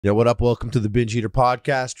Yo, what up? Welcome to the Binge Eater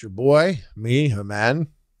podcast. Your boy, me, a man.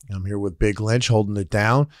 I'm here with Big Lynch holding it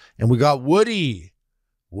down. And we got Woody.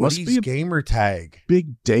 Woody's gamer tag.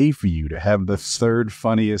 Big day for you to have the third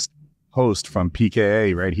funniest host from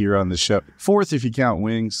PKA right here on the show. Fourth if you count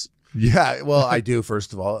Wings. Yeah, well, I do,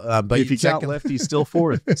 first of all. But if you count Lefty, still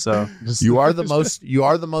fourth. So you are the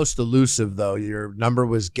most elusive, though. Your number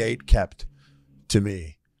was gate kept to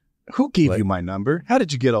me. Who gave you my number? How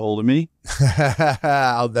did you get a hold of me?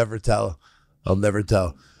 I'll never tell.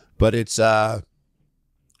 But it's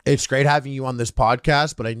great having you on this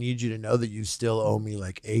podcast, but I need you to know that you still owe me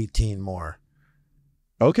like 18 more.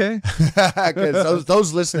 Okay. Because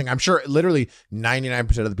those listening, I'm sure literally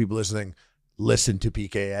 99% of the people listening listen to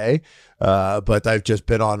PKA. But I've just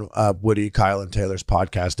been on Woody, Kyle, and Taylor's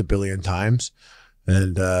podcast a billion times.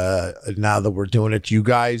 And now that we're doing it, you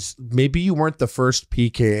guys, maybe you weren't the first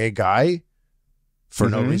PKA guy for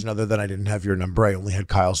no reason other than I didn't have your number. I only had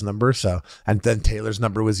Kyle's number. So, and then Taylor's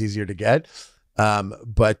number was easier to get.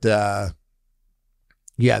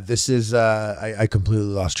 Yeah, this is, I completely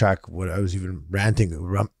lost track of what I was even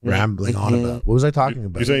rambling on about. What was I talking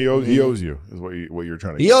about? You're saying he owes you is what you're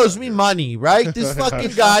trying to He owes me money, right? This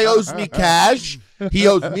fucking guy owes me cash. He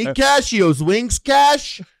owes me cash. He owes Wings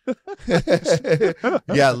cash.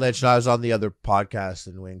 Yeah, Lynch, I was on the other podcast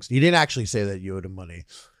and Wings. He didn't actually say that you owed him money.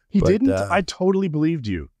 He didn't? I totally believed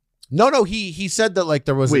you. No, he said that like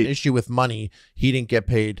there was an issue with money. He didn't get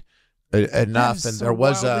paid enough, and there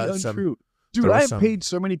was some... Dude, I have paid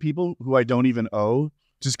so many people who I don't even owe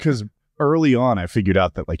just because early on I figured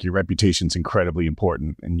out that like your reputation's incredibly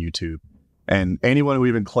important in YouTube. And anyone who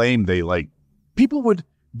even claimed people would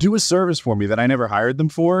do a service for me that I never hired them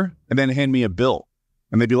for and then hand me a bill.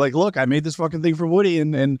 And they'd be like, look, I made this fucking thing for Woody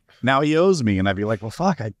and now he owes me. And I'd be like, well,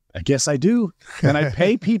 fuck, I guess I do. And I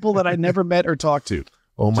pay people that I never met or talked to.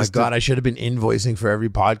 Oh my God, I should have been invoicing for every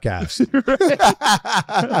podcast.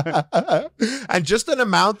 And just an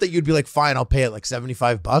amount that you'd be like, fine, I'll pay it like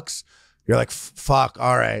 $75. You're like, fuck,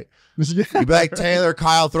 all right. You'd be like, Taylor,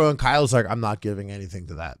 Kyle, throw in. Kyle's like, I'm not giving anything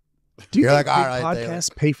to that. You're like, all right.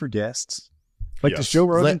 Podcasts pay for guests? Like the Joe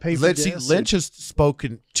Rogan pay for guests? Lynch has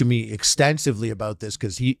spoken to me extensively about this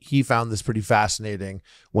because he found this pretty fascinating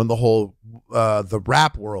when the whole, the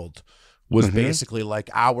rap world was basically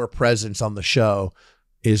like our presence on the show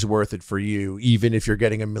is worth it for you, even if you're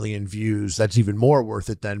getting 1 million views. That's even more worth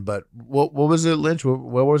it then. But what was it, Lynch?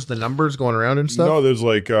 What was the numbers going around and stuff? No, there's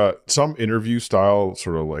like some interview style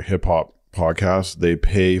sort of like hip hop podcasts. They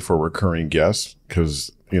pay for recurring guests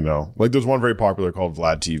because, like there's one very popular called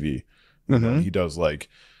Vlad TV. He does like,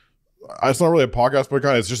 it's not really a podcast, but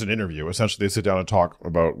it's just an interview. Essentially, they sit down and talk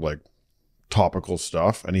about like topical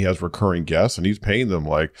stuff, and he has recurring guests, and he's paying them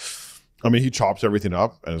like, he chops everything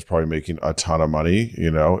up and is probably making a ton of money.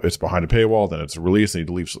 It's behind a paywall, then it's released, and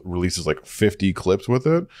he releases like 50 clips with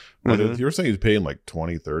it. But if you're saying he's paying like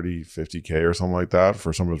 20, 30, 50K or something like that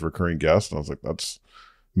for some of his recurring guests, and I was like, that's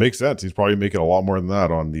makes sense. He's probably making a lot more than that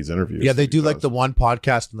on these interviews. Yeah, they do like the one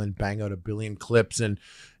podcast and then bang out 1 billion clips. And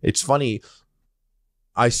it's funny.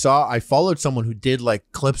 I followed someone who did like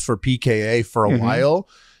clips for PKA for a while,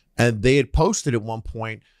 and they had posted at one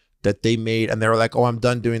point that they made, and they were like, oh, I'm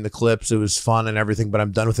done doing the clips. It was fun and everything, but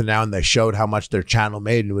I'm done with it now. And they showed how much their channel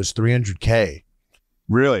made, and it was 300K.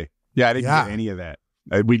 Really? Yeah, I didn't get any of that.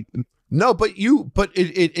 No, but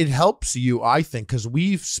it helps you, I think, because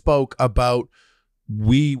we've spoke about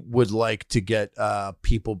we would like to get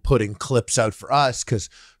people putting clips out for us,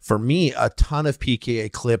 because for me, a ton of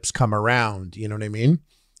PKA clips come around. You know what I mean?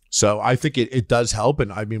 So I think it does help.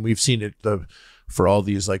 And I mean, we've seen it for all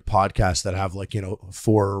these like podcasts that have like,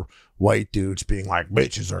 4 white dudes being like,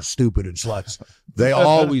 bitches are stupid and sluts. They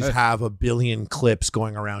always have 1 billion clips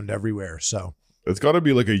going around everywhere. So it's got to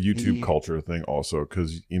be like a YouTube culture thing also,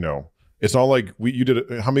 because, it's not like you did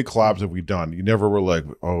it. How many collabs have we done? You never were like,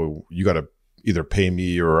 oh, you got to either pay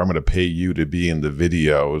me or I'm going to pay you to be in the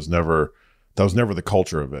video. That was never the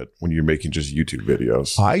culture of it when you're making just YouTube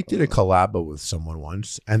videos. I did a collab with someone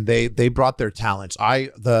once, and they brought their talents.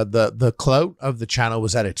 The clout of the channel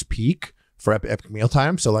was at its peak for Epic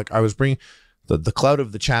Mealtime. So like I was bringing the clout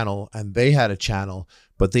of the channel, and they had a channel,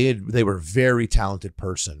 but they were a very talented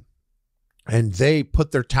person, and they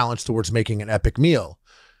put their talents towards making an epic meal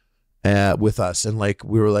with us. And like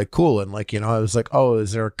we were like, cool. And like, I was like, oh,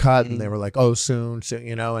 is there a cut? And they were like, oh, soon,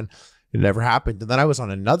 and it never happened. And then I was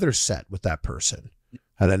on another set with that person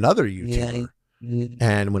and another YouTuber.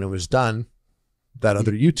 And when it was done, that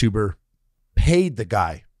other YouTuber paid the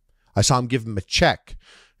guy. I saw him give him a check.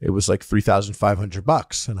 It was like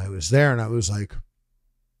 $3,500. And I was there and I was like,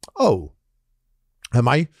 oh, am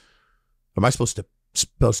I supposed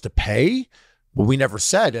to pay? well, we never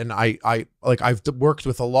said. And I like, I've worked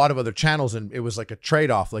with a lot of other channels, and it was like a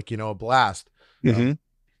trade-off, like, you know, a blast.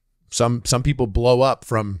 Some people blow up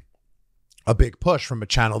from a big push from a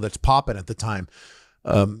channel that's popping at the time.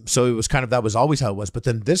 So it was kind of, that was always how it was. But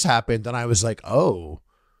then this happened, and I was like, oh,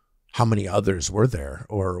 how many others were there?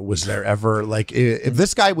 Or was there ever, like, if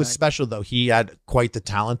this guy was special, though, he had quite the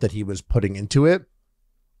talent that he was putting into it.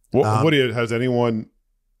 Well, has anyone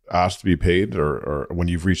asked to be paid, or when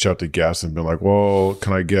you've reached out to guests and been like, well,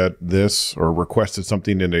 can I get this, or requested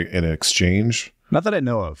something in exchange? Not that I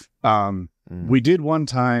know of. We did one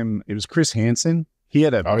time. It was Chris Hansen. He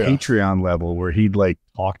had a Patreon level where he'd like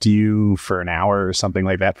talk to you for an hour or something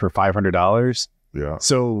like that for $500. Yeah.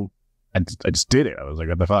 So I just did it. I was like,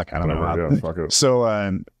 what the fuck? I don't know. Yeah, fuck it. So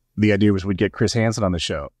the idea was we'd get Chris Hansen on the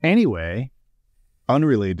show. Anyway,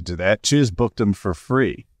 unrelated to that, Chiz booked him for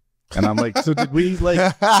free. And I'm like, so did we like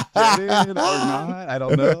get it or not? I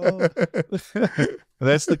don't know.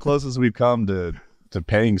 That's the closest we've come to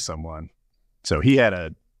paying someone. So he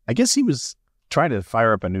had I guess he was trying to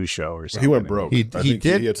fire up a new show or something. He went broke. He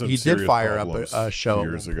did fire up a show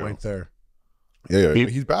years at one ago. point there. Yeah,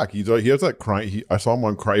 he's back. He has that crime. I saw him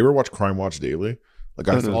on Crime. You ever watch Crime Watch Daily? Like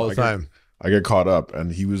all the time. I get caught up,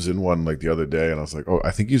 and he was in one like the other day, and I was like, oh,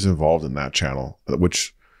 I think he's involved in that channel,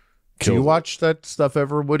 which. Do you watch that stuff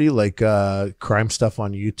ever, Woody? Like crime stuff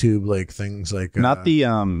on YouTube, like things like not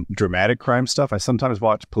the dramatic crime stuff. I sometimes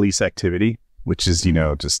watch Police Activity, which is, you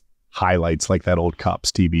know, just highlights like that old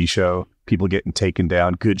Cops TV show. People getting taken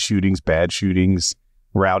down, good shootings, bad shootings,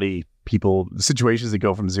 rowdy people, situations that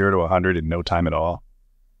go from 0 to 100 in no time at all.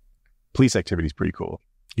 Police Activity is pretty cool.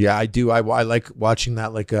 Yeah, I do. I like watching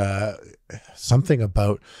that, like something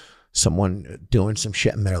about someone doing some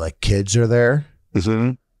shit and their like kids are there.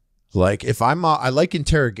 Like if I like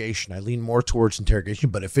interrogation, I lean more towards interrogation,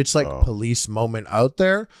 but if it's like police moment out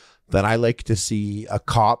there, then I like to see a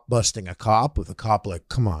cop busting a cop with a cop like,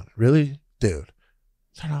 come on, really? Dude,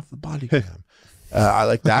 turn off the body cam. I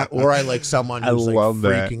like that. Or I like someone who's like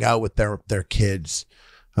freaking out with their kids.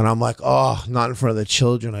 And I'm like, oh, not in front of the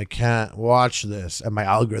children. I can't watch this. And my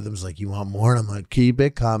algorithm's like, you want more? And I'm like, keep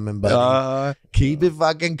it coming, buddy. Keep it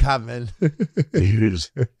fucking coming. Dude,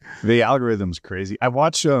 the algorithm's crazy. I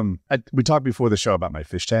watch, we talked before the show about my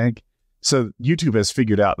fish tank. So YouTube has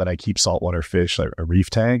figured out that I keep saltwater fish, like a reef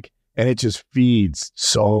tank, and it just feeds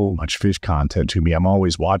so much fish content to me. I'm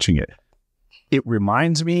always watching it. It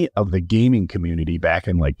reminds me of the gaming community back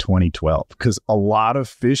in like 2012, because a lot of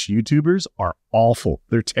fish YouTubers are awful.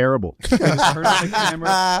 They're terrible. They just turn on the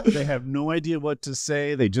camera. They have no idea what to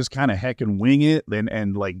say. They just kind of heckin' wing it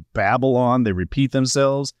and like babble on. They repeat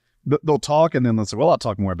themselves. They'll talk and then they'll say, well, I'll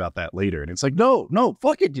talk more about that later. And it's like, no,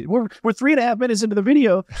 fuck it. We're 3.5 minutes into the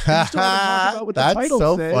video. And still talk about what the title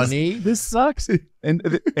so says. Funny. This sucks. And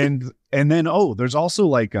then, there's also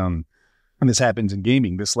like, and this happens in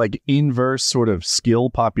gaming, this like inverse sort of skill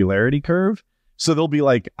popularity curve. So there'll be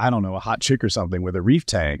like, I don't know, a hot chick or something with a reef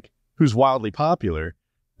tank who's wildly popular,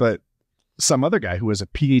 but some other guy who has a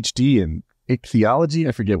PhD in ichthyology,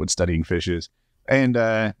 I forget what studying fish is, and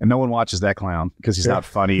no one watches that clown because he's not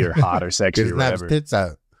funny or hot or sexy or whatever. Tits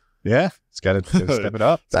out. Yeah, it's got to step it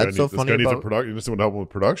up. That's so funny. You need someone to help with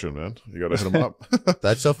production, man. You got to hit him up.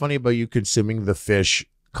 That's so funny about you consuming the fish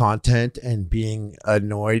content and being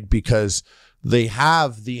annoyed because they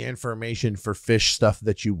have the information for fish stuff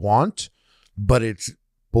that you want, but it's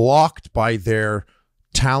blocked by their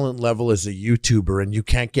talent level as a YouTuber, and you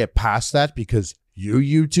can't get past that because you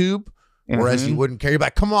YouTube, whereas you wouldn't care. You're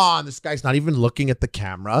like, come on, this guy's not even looking at the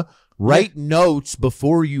camera. Write notes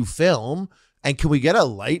before you film. And can we get a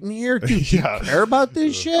light in here? Do you care about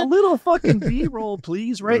this shit? A little fucking B-roll,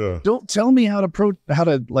 please, right? Yeah. Don't tell me how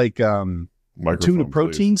to like tune a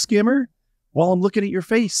protein skimmer while I'm looking at your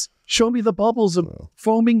face. Show me the bubbles of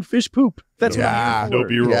foaming fish poop. That's what I'm here for. No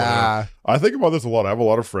B-roll. Yeah. I think about this a lot. I have a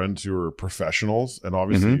lot of friends who are professionals, and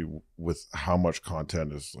obviously with how much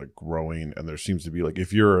content is like growing, and there seems to be like,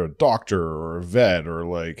 if you're a doctor or a vet or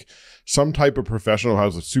like some type of professional who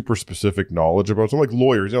has a super specific knowledge about something, like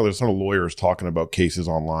lawyers, there's some lawyers talking about cases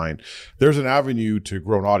online. There's an avenue to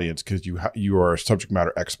grow an audience because you are a subject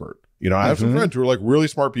matter expert. I have some friends who are like really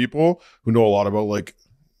smart people who know a lot about like,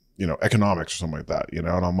 economics or something like that, and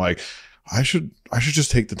I'm like, I should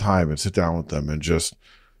just take the time and sit down with them and just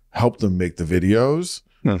help them make the videos.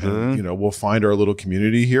 And, we'll find our little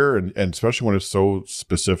community here. And especially when it's so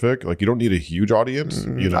specific, like you don't need a huge audience,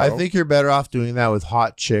 I think you're better off doing that with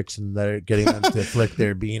hot chicks and they're getting them to flick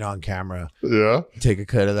their bean on camera. Yeah. Take a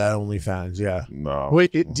cut of that OnlyFans. Yeah. No.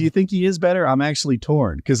 Wait, do you think he is better? I'm actually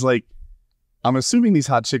torn. Cause like I'm assuming these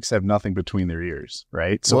hot chicks have nothing between their ears,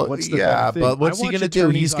 right? So well, what's the yeah, thing? but what's he gonna do?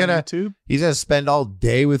 He's gonna spend all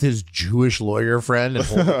day with his Jewish lawyer friend and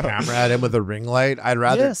hold the camera at him with a ring light. I'd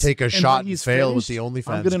rather take a shot and fail with the OnlyFans.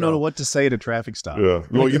 I'm gonna know what to say at a traffic stop. Yeah.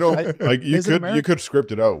 Well, you know, like you could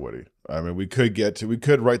script it out, Woody. I mean, we could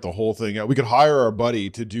write the whole thing out. We could hire our buddy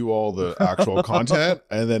to do all the actual content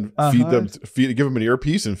and then give him an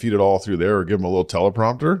earpiece and feed it all through there, or give him a little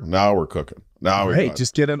teleprompter. Now we're cooking. Now we're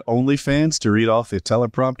just get an OnlyFans to read off the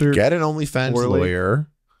teleprompter. Get an OnlyFans lawyer.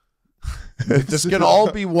 This can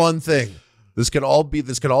all be one thing. This could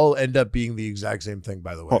all end up being the exact same thing,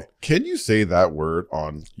 by the way. Oh, can you say that word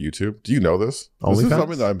on YouTube? Do you know this? This is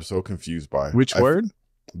something that I'm so confused by. Which word?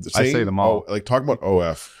 I say them all. Like talking about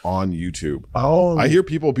OF on YouTube. Oh, I hear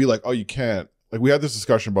people be like, "Oh, you can't." Like we had this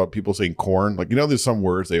discussion about people saying corn. Like there's some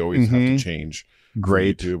words they always have to change.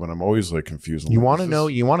 Great, YouTube, and I'm always like confused. You want to know?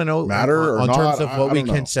 You want to know matter on or terms not? of what we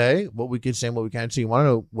can say, what we can say, and what we can't say. You want to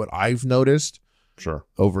know what I've noticed? Sure.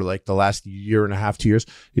 Over like the last year and a half, 2 years,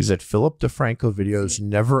 is that Philip DeFranco videos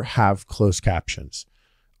never have closed captions.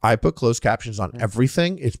 I put closed captions on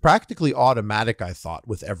everything. It's practically automatic, I thought,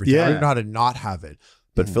 with everything. I don't know how to not have it.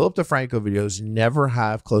 But Philip DeFranco videos never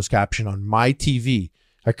have closed caption on my TV.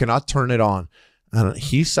 I cannot turn it on. And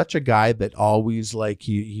he's such a guy that always like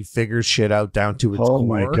he figures shit out down to its core. Oh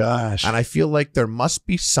my gosh. And I feel like there must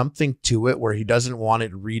be something to it where he doesn't want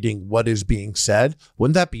it reading what is being said.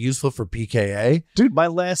 Wouldn't that be useful for PKA? Dude, my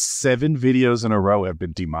last 7 videos in a row have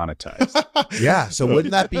been demonetized. Yeah. So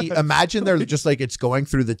wouldn't that be, imagine they're just like it's going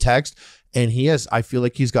through the text and I feel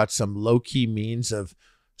like he's got some low key means of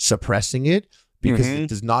suppressing it because it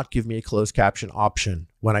does not give me a closed caption option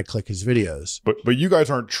when I click his videos. But you guys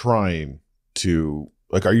aren't trying to,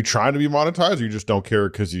 like, are you trying to be monetized, or you just don't care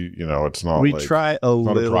because you know it's not? We try a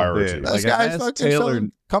little bit. Like, I asked Taylor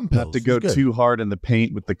not to go too hard in the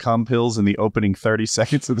paint with the cum pills in the opening 30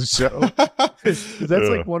 seconds of the show. That's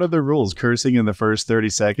like one of the rules: cursing in the first 30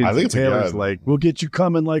 seconds. I think Taylor's like, "We'll get you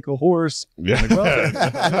coming like a horse." Yeah. Like,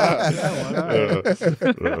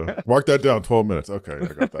 Mark that down. 12 minutes. Okay, I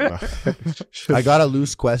got that now. I got a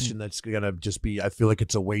loose question that's gonna just be. I feel like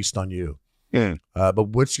it's a waste on you. But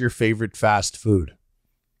what's your favorite fast food?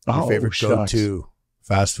 Your favorite go-to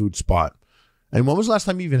fast food spot? And when was the last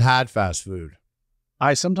time you even had fast food?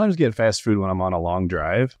 I sometimes get fast food when I'm on a long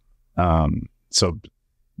drive. So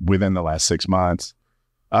within the last 6 months,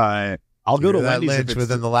 I'll go to Wendy's Lynch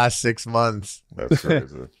within the last 6 months. That's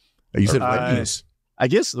crazy. You said Wendy's. I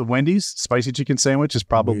guess the Wendy's spicy chicken sandwich is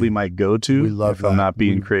probably my go-to. We love if I'm not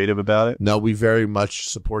being creative about it. No, we very much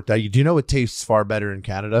support that. Do you know it tastes far better in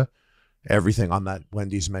Canada? Everything on that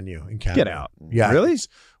Wendy's menu in Canada. Get out. Yeah. Really?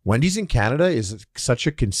 Wendy's in Canada is such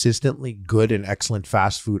a consistently good and excellent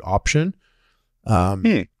fast food option.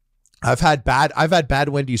 I've had bad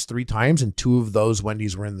Wendy's 3 times, and 2 of those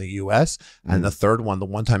Wendy's were in the US. And the third one, the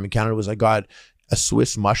one time in Canada, was I got a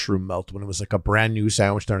Swiss mushroom melt when it was like a brand new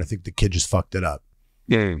sandwich there, and I think the kid just fucked it up.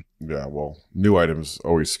 Yeah, well, new items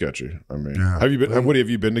always sketchy. I mean, have you been? Woody,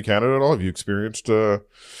 have you been to Canada at all? Have you experienced?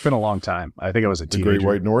 It's been a long time. I think I was a teenager. The Great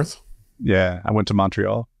White North. Yeah, I went to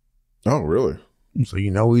Montreal. Oh, really? So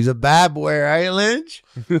you know he's a bad boy, right, Lynch?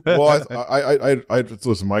 Well, I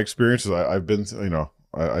listen. My experience is I've been,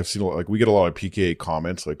 I've seen like we get a lot of PKA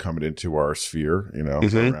comments like coming into our sphere,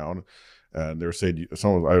 around, and they're saying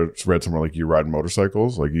I read somewhere like you ride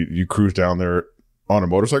motorcycles, like you cruise down there on a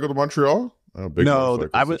motorcycle to Montreal. No,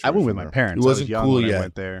 I went with my parents. It wasn't cool yet. I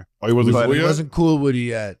went there. Oh, he wasn't cool yet? He wasn't cool Woody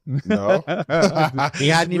yet. No, he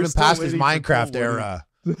hadn't even passed his Minecraft era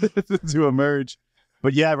to emerge.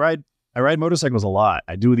 But yeah, I ride motorcycles a lot.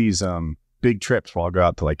 I do these big trips where I'll go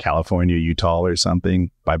out to like California, Utah or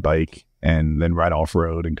something by bike and then ride off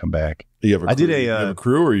road and come back. You have a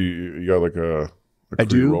crew, or you got like a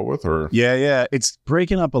crew you roll with, or yeah. It's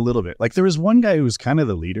breaking up a little bit. Like there was one guy who was kind of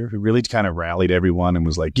the leader who really kind of rallied everyone and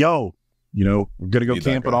was like, "Yo, we're gonna go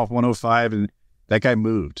camping off 105," and that guy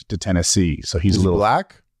moved to Tennessee, so he's a little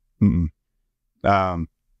black.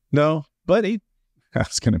 No, but I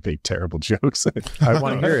was going to make terrible jokes. I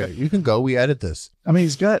want to hear it. You can go. We edit this. I mean,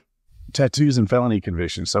 he's got tattoos and felony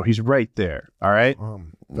convictions, so he's right there. All right.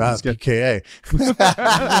 That's PKA.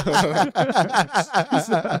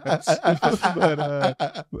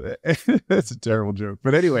 That's a terrible joke.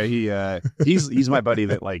 But anyway, he's my buddy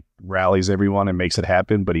that like rallies everyone and makes it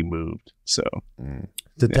happen. But he moved. So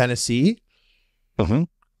to Tennessee.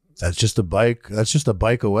 That's just a bike. That's just a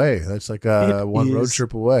bike away. That's like one road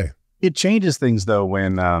trip away. It changes things though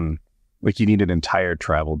when like you need an entire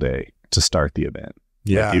travel day to start the event.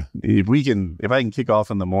 Yeah. Like if I can kick off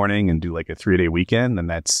in the morning and do like a 3-day weekend, then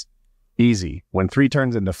that's easy. When 3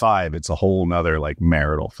 turns into 5, it's a whole nother like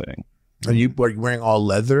marital thing. And you were you wearing all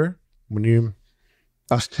leather when you?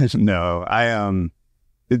 No, I don't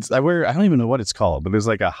even know what it's called, but there's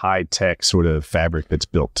like a high tech sort of fabric that's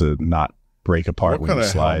built to not break apart What when kind you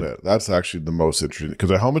of slide. helmet? That's actually the most interesting because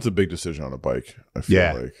a helmet's a big decision on a bike. I feel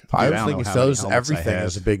Yeah. like I Dude, was don't thinking know how many those helmets I everything have.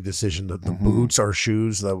 is a big decision. The Mhm. boots or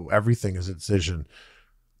shoes, everything is a decision.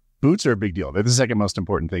 Boots are a big deal. They're the second most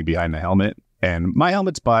important thing behind the helmet. And my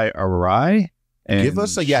helmet's by Arai. And Give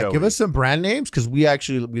us Shoei. some brand names because we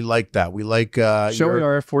like that. We like Shoei your-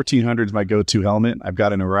 RF 1400 is my go-to helmet. I've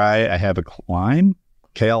got an Arai. I have a Climb,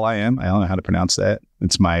 KLIM. I don't know how to pronounce that.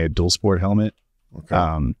 It's my dual sport helmet.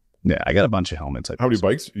 okay. Yeah, I got a bunch of helmets. How many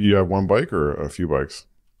bikes? You have one bike or a few bikes?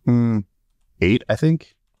 8, I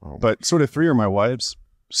think. Oh, But sort of 3 are my wife's.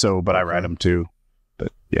 So, but I ride Okay. them too.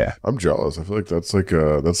 But yeah, I'm jealous. I feel like that's like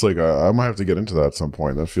I might have to get into that at some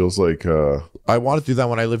point. That feels like I wanted to do that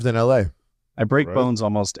when I lived in LA. I break Right. bones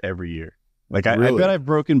almost every year. Like I Really? bet I've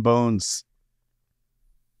broken bones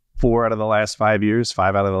 4 out of the last 5 years,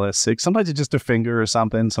 5 out of the last 6. Sometimes it's just a finger or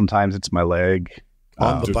something. Sometimes it's my leg.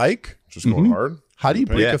 On the just- bike? just going Mhm. hard. How do you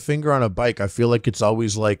break Yeah. a finger on a bike? I feel like it's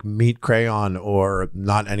always like meat crayon or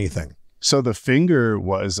not anything. So the finger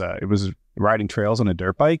was it was riding trails on a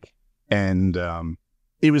dirt bike, and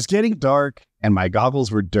it was getting dark, and my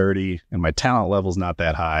goggles were dirty, and my talent level's not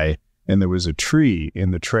that high, and there was a tree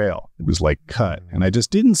in the trail. It was like cut, and I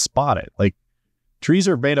just didn't spot it. Like trees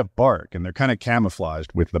are made of bark, and they're kind of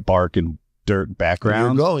camouflaged with the bark and dirt You're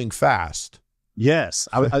background. going fast. Yes,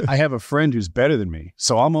 I have a friend who's better than me,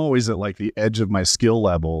 so I'm always at like the edge of my skill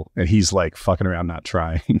level, and he's like fucking around, not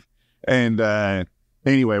trying. And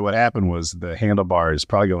anyway, what happened was the handlebars,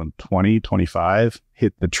 probably going 20, 25,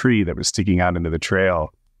 hit the tree that was sticking out into the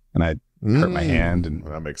trail, and I hurt my hand, and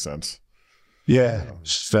That makes sense.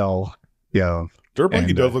 just fell. Yeah, Dirt biking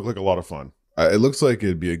And, does look like a lot of fun. It looks like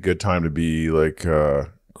it'd be a good time to be like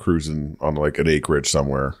cruising on like an acreage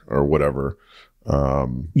somewhere or whatever.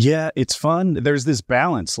 yeah, it's fun. There's this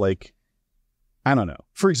balance, like. I don't know.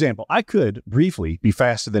 For example, I could briefly be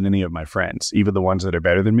faster than any of my friends, even the ones that are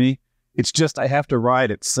better than me. It's just I have to ride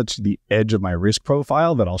at such the edge of my risk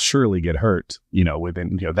profile that I'll surely get hurt,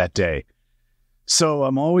 within, that day. So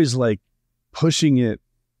I'm always like pushing it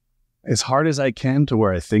as hard as I can to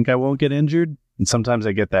where I think I won't get injured. And sometimes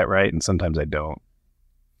I get that right, and sometimes I don't.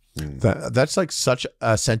 That's like such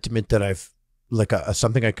a sentiment that I've like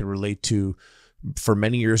something I can relate to for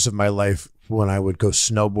many years of my life when I would go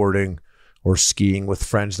snowboarding or skiing with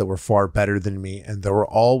friends that were far better than me. And there were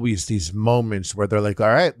always these moments where they're like, all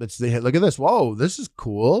right, look at this. Whoa, this is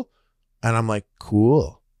cool. And I'm like,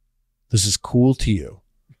 cool. This is cool to you.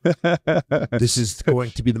 This is going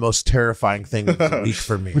to be the most terrifying thing of the week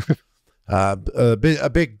for me. A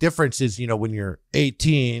big difference is, when you're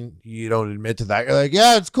 18, you don't admit to that. You're like,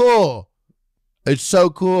 yeah, it's cool. It's so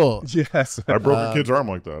cool. Yes. I broke a kid's arm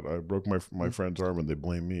like that. I broke my friend's arm and they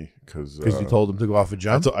blame me because You told him to go off a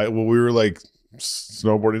jump. well, we were like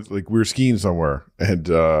snowboarding, like we were skiing somewhere, and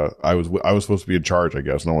I was supposed to be in charge. I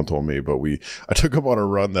guess no one told me, but I took him on a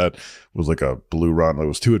run that was like a blue run. It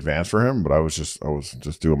was too advanced for him, but I was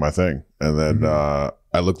just doing my thing, and then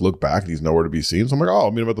I look back and he's nowhere to be seen. So I'm like, oh,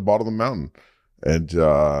 I'll meet him at the bottom of the mountain, and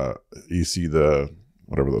you see the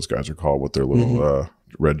whatever those guys are called with their little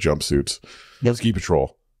red jumpsuits. Ski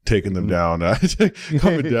patrol taking them down,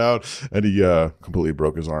 coming down, and he completely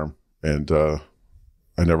broke his arm, and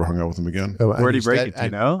I never hung out with him again. Where'd he break it? Do you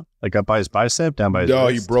know? Like up by his bicep, down by his No,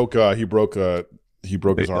 wrist? he broke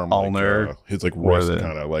his arm, ulnar, like, his like or wrist, the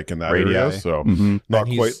kind of like in that radii. area. So Mhm. not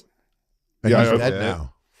And quite. And Yeah, he's I- dead yeah.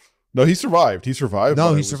 now. No, he survived. He survived. No, but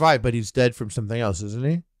he it was- survived, but he's dead from something else, isn't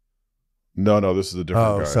he? No, this is a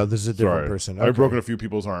different guy. So this is a different Sorry. person. I've broken a few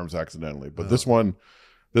people's arms accidentally, but this one,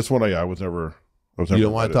 I was never. You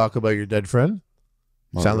don't want to talk about your dead friend?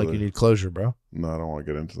 Not Sound like really. you need closure, bro. No, I don't want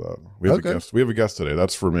to get into that. We have Okay. a guest. We have a guest today.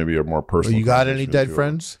 That's for maybe a more personal. You got any conversation dead too.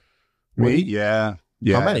 friends? Me? Yeah.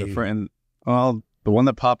 How I had many? a friend. Well, the one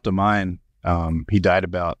that popped to mind, he died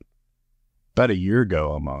about a year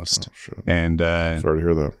ago almost. Oh, shit. And Sorry to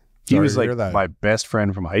hear that. he Sorry was to like hear that. my best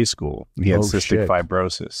friend from high school. He had Oh, cystic shit.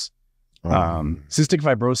 fibrosis. Cystic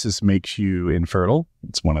fibrosis makes you infertile.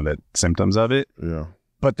 It's one of the symptoms of it. Yeah.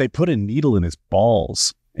 But they put a needle in his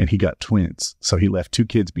balls and he got twins. So he left 2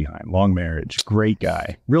 kids behind. Long marriage. Great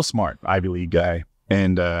guy. Real smart. Ivy League guy.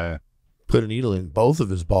 And Put a needle in both of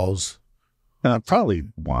his balls. probably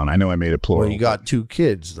one. I know I made it plural. Well, you got 2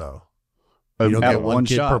 kids, though. You You don't get one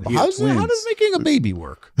kid per ball. How does making a baby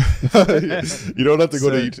work? You don't have to go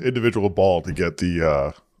So- to each individual ball to get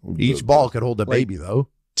the. Each ball could hold a like- baby, though.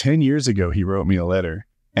 10 years ago, he wrote me a letter,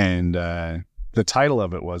 and the title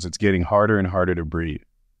of it was "It's Getting Harder and Harder to Breathe."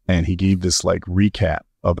 And he gave this like recap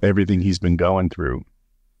of everything he's been going through.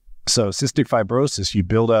 So cystic fibrosis, you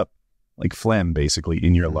build up like phlegm basically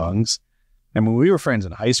in your lungs. And when we were friends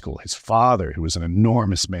in high school, his father, who was an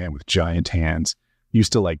enormous man with giant hands,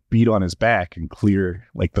 used to like beat on his back and clear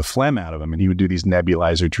like the phlegm out of him. And he would do these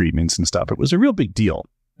nebulizer treatments and stuff. It was a real big deal.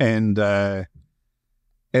 And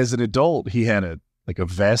as an adult, he had a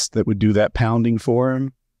vest that would do that pounding for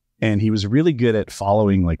him. And he was really good at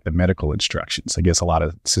following like the medical instructions. I guess a lot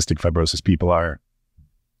of cystic fibrosis people are.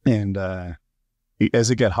 And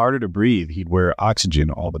as it got harder to breathe, he'd wear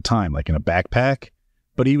oxygen all the time, like in a backpack.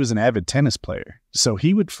 But he was an avid tennis player. So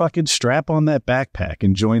he would fucking strap on that backpack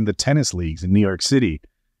and join the tennis leagues in New York City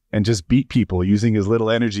and just beat people using as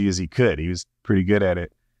little energy as he could. He was pretty good at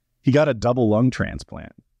it. He got a double lung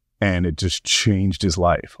transplant and it just changed his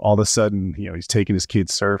life. All of a sudden, you know, he's taking his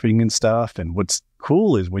kids surfing and stuff. And what's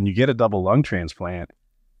cool is when you get a double lung transplant,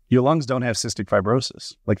 your lungs don't have cystic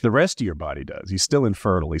fibrosis like the rest of your body does. He's still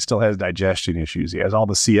infertile. He still has digestion issues. He has all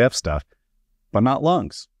the CF stuff, but not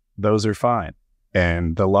lungs. Those are fine.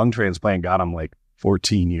 And the lung transplant got him like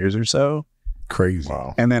 14 years or so. Crazy.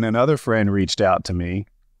 Wow. And then another friend reached out to me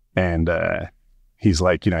and he's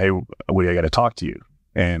like, you know, hey, Woody, I got to talk to you.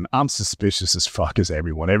 And I'm suspicious as fuck as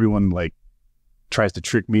everyone. Everyone like tries to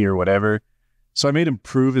trick me or whatever. So I made him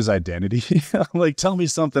prove his identity. I'm like, tell me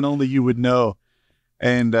something only you would know.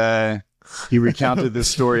 And he recounted this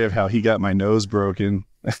story of how he got my nose broken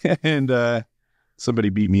and somebody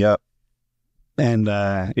beat me up. And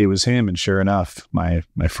it was him. And sure enough, my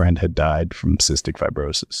friend had died from cystic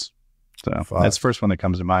fibrosis. So that's the first one that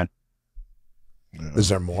comes to mind. Yeah. Is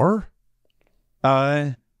there more?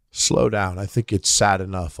 Slow down. I think it's sad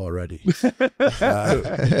enough already. He's the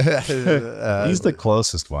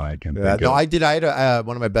closest one I can think of. No, I did. I had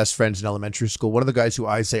one of my best friends in elementary school. One of the guys who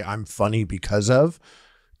I say I'm funny because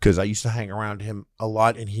I used to hang around him a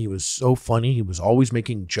lot and he was so funny. He was always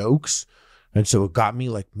making jokes. And so it got me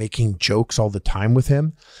like making jokes all the time with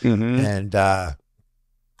him. Mm-hmm. And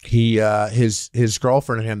his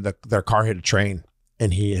girlfriend and him, their car hit a train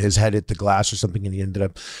and his head hit the glass or something and he ended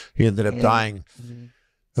up dying. Mm-hmm.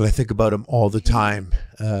 And I think about him all the time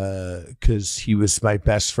because he was my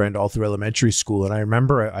best friend all through elementary school. And I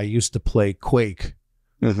remember I used to play Quake.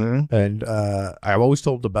 Mm-hmm. And I always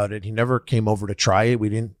told about it. He never came over to try it. We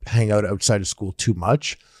didn't hang out outside of school too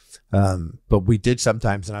much. But we did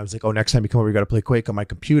sometimes. And I was like, oh, next time you come over, you got to play Quake on my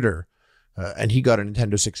computer. And he got a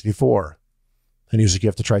Nintendo 64. And he was like, you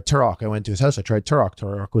have to try Turok. I went to his house. I tried Turok.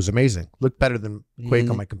 Turok was amazing. Looked better than Quake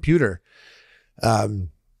on my computer.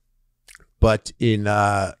 But in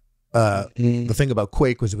the thing about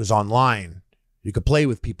Quake was it was online. You could play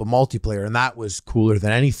with people, multiplayer, and that was cooler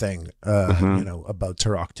than anything, you know, about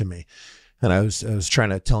Turok to me. And I was trying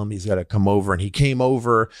to tell him he's got to come over, and he came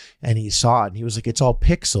over and he saw it, and he was like, "It's all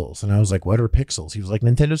pixels." And I was like, "What are pixels?" He was like,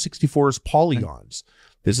 "Nintendo 64 is polygons.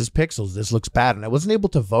 This is pixels. This looks bad." And I wasn't able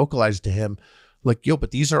to vocalize to him, like, "Yo, but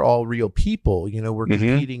these are all real people. You know, we're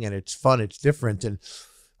competing, and it's fun. It's different." And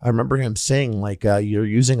I remember him saying, like, you're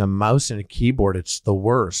using a mouse and a keyboard. It's the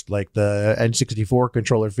worst. Like the N64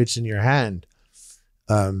 controller fits in your hand.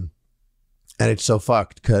 And it's so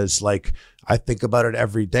fucked because, like, I think about it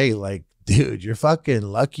every day. Like, dude, you're fucking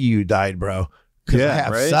lucky you died, bro. Because I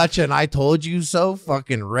have such an I told you so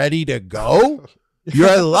fucking ready to go.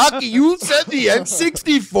 You're lucky. You said the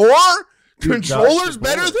N64 controller's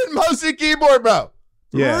better than mouse and keyboard, bro.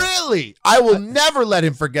 Yeah. Really? I will never let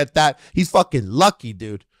him forget that. He's fucking lucky,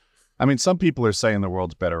 dude. I mean, some people are saying the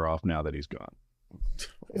world's better off now that he's gone.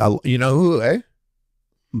 You know who, eh?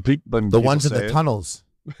 The ones in the tunnels.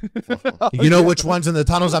 You know which ones in the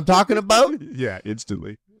tunnels I'm talking about? Yeah,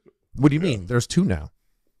 instantly. What do you mean? There's two now.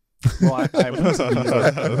 Well,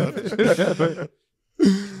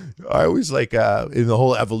 I always like in the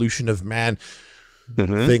whole evolution of man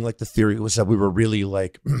thing, like the theory was that we were really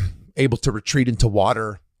like able to retreat into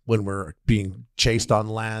water when we're being chased on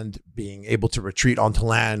land, being able to retreat onto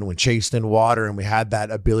land when chased in water, and we had that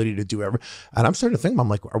ability to do everything. And I'm starting to think, I'm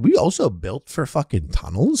like, are we also built for fucking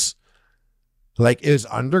tunnels? Like, is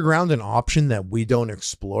underground an option that we don't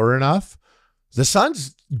explore enough? The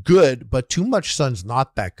sun's good, but too much sun's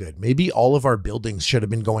not that good. Maybe all of our buildings should have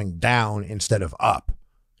been going down instead of up.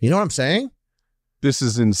 You know what I'm saying? This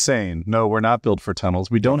is insane. No, we're not built for tunnels.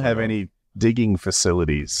 We don't have any digging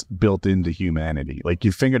facilities built into humanity. Like,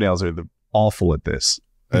 your fingernails are awful at this.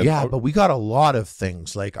 Yeah, but we got a lot of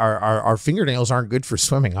things. Like our fingernails aren't good for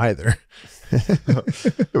swimming either.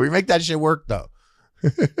 We make that shit work though.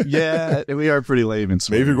 Yeah, we are pretty lame in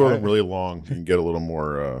swimming. Maybe if you go them really long, you can get a little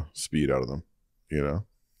more speed out of them, you know?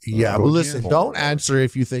 Yeah, well, listen, yeah. don't answer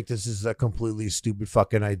if you think this is a completely stupid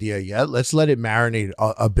fucking idea yet. Let's let it marinate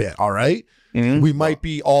a bit, all right? We might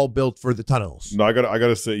be all built for the tunnels. No, I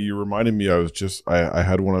gotta say, you reminded me. I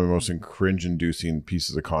had one of the most cringe-inducing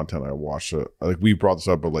pieces of content I watched. Like we brought this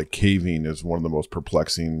up, but like caving is one of the most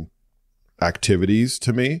perplexing activities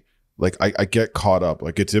to me. Like I get caught up,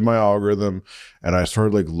 like it's in my algorithm, and I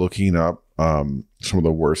started like looking up some of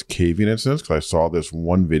the worst caving incidents because I saw this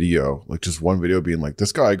one video, like just one video being like,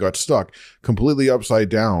 this guy got stuck completely upside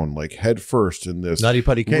down, like head first in this Nutty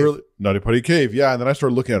Putty Cave. Nutty Putty Cave, yeah. And then I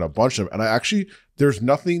started looking at a bunch of them, and I actually, there's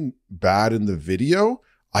nothing bad in the video.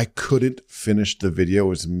 I couldn't finish the video. It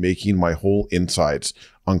was making my whole insides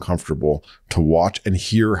uncomfortable to watch and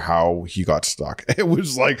hear how he got stuck. It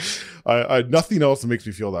was like I nothing else makes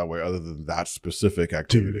me feel that way other than that specific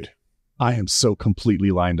activity. Dude, I am so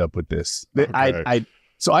completely lined up with this. Okay.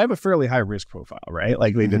 So I have a fairly high risk profile, right?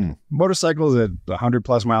 Like they did motorcycles at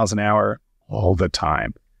 100+ miles an hour all the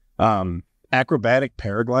time. Acrobatic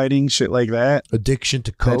paragliding, shit like that. Addiction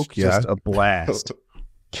to coke, That's just a blast.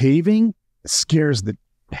 Caving scares the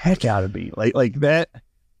heck out of me. Like that,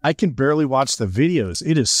 I can barely watch the videos.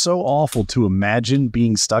 It is so awful to imagine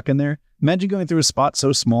being stuck in there. Imagine going through a spot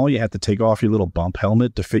so small you have to take off your little bump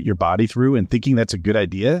helmet to fit your body through and thinking that's a good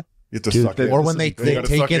idea. You have to suck in. Or when they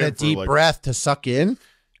take in a deep like, breath to suck in,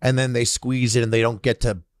 and then they squeeze it and they don't get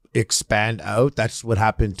to expand out. That's what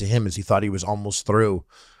happened to him, is he thought he was almost through.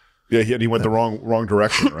 Yeah, he went the wrong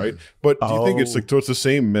direction, right? But do you think it's like, so it's the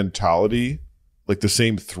same mentality, like the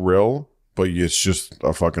same thrill, but it's just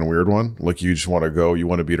a fucking weird one? Like you just want to go, you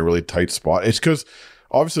want to be in a really tight spot. It's because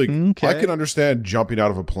obviously I can understand jumping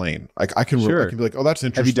out of a plane. Like I can be like, oh, that's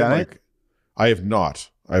interesting. Have you done it? I have not.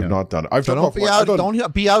 I have not done it. I've done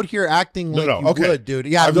Don't be out here acting like you would, dude.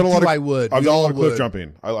 Yeah, I've done a lot of. I would. I've done a lot of cliff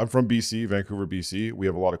jumping. I'm from BC, Vancouver, BC. We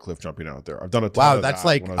have a lot of cliff jumping out there. I've done a ton wow. of That's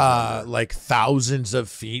that like thousands of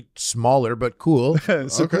feet smaller, but cool.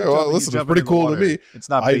 So okay, well, listen, it's pretty cool to me. It's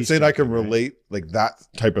not. I'm saying I can relate like that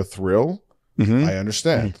type of thrill. I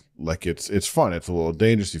understand. Like it's fun. It's a little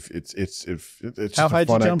dangerous. It's just how a high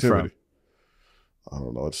fun did you jump activity. from? I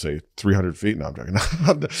don't know. Let's say 300 feet. No, I'm joking. No.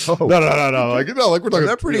 Like we're talking.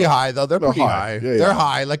 They're pretty high though. They're pretty high. Yeah, they're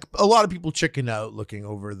high. Like a lot of people chicken out looking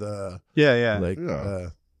over the. Like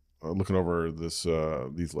looking over this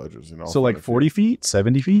these ledges. You know. So like 40 feet,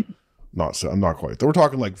 70 feet. I'm not quite. We're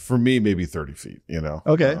talking like for me maybe 30 feet. You know.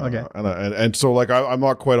 Okay. And so like I'm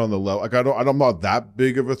not quite on the level. Like I'm not that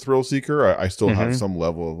big of a thrill seeker. I still have some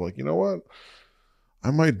level of like, you know what,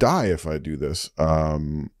 I might die if I do this.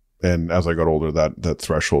 And as I got older, that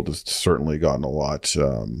threshold has certainly gotten a lot. Just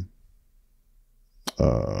I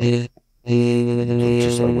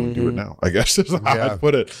wouldn't do it now, I guess is how I'd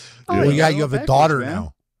put it. Well, yeah, you have a daughter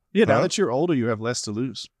now. Yeah, now that you're older, you have less to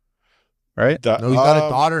lose. Right? No, he's got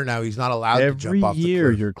a daughter now. He's not allowed to jump off the cliff. Every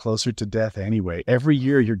year, you're closer to death anyway. Every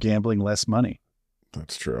year, you're gambling less money.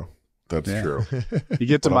 That's true. That's true. You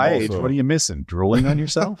get to my age, what are you missing? Drooling on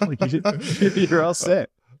yourself? Like you're all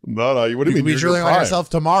set. No. What do you mean? You're drilling on yourself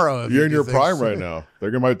tomorrow. You're in your prime right now.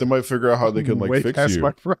 They might figure out how they can like fix you.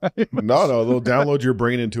 My prime. No, they'll download your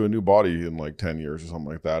brain into a new body in like 10 years or something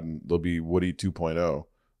like that, and they'll be Woody 2.0,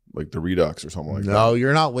 like the Redux or something like that. No,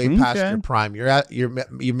 you're not way past your prime.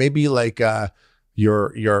 You may be like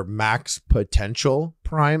your max potential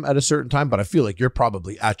prime at a certain time, but I feel like you're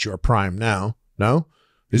probably at your prime now. No,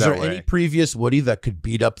 is there any previous Woody that could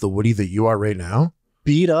beat up the Woody that you are right now?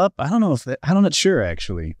 Beat up? I don't know if I'm not sure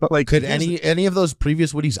actually. But like, could any of those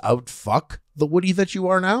previous Woodies outfuck the Woody that you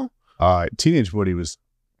are now? Teenage Woody was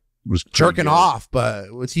jerking off,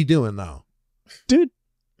 but what's he doing though? Dude,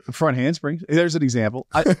 front handsprings. There's an example.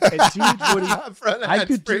 Teenage Woody, I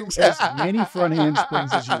could do as many front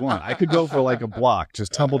handsprings as you want. I could go for like a block,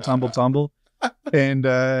 just tumble.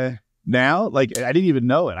 And now, like, I didn't even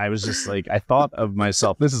know it. I was just like, I thought of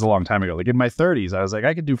myself, this is a long time ago, like in my 30s, I was like,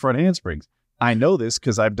 I could do front handsprings. I know this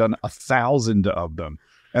because I've done 1,000 of them.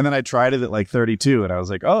 And then I tried it at like 32 and I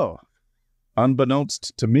was like, oh,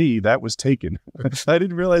 unbeknownst to me, that was taken. I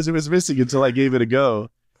didn't realize it was missing until I gave it a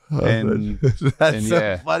go. That's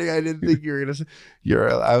so funny. I didn't think you were going to say,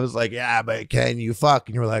 I was like, yeah, but can you fuck?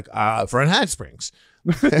 And you were like, front handsprings.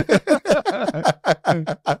 Front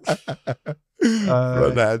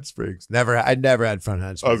handsprings. I never had front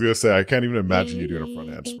handsprings. I was going to say, I can't even imagine you doing a front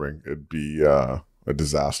handspring. It'd be a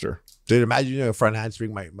disaster. Dude, imagine doing a front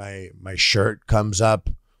handspring. My shirt comes up,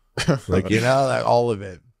 like like all of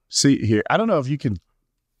it. See here, I don't know if you can.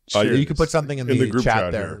 You can put something in the group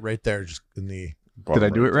chat there, right there, just in the. Did I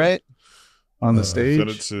do it right on the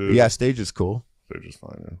stage? Yeah, stage is cool. They're just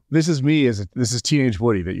fine. Yeah. This is me this is teenage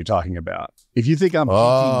Woody that you're talking about. If you think I'm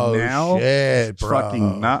peaking now, shit, bro.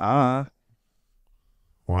 fucking nah.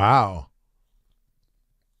 Wow.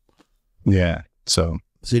 Yeah. So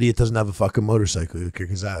this idiot doesn't have a fucking motorcycle. He'll kick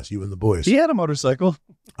his ass. You and the boys. he had a motorcycle.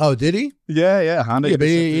 Oh, did he? Yeah. Honda. Yeah, but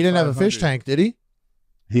he didn't have a fish 500. tank, did he?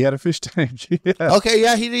 He had a fish tank. Yeah. Okay,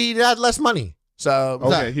 yeah, he had less money. So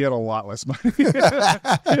Okay, he had a lot less money.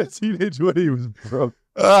 Yeah, teenage Woody was broke.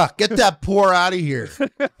 Get that poor out of here.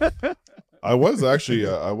 I was actually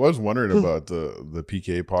I was wondering about the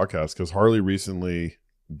PKA podcast because Harley recently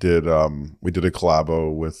did we did a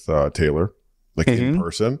collabo with Taylor, like in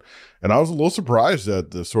person, and I was a little surprised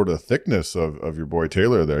at the sort of thickness of your boy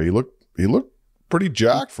Taylor there. He looked pretty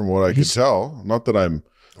jacked from what I could tell. Not that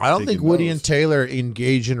I don't think Woody and Taylor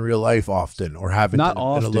engage in real life often, or haven't Not in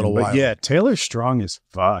often, a little while. but yeah, Taylor's strong as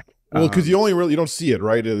fuck. Well, because you don't see it,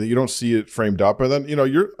 right? You don't see it framed up, and then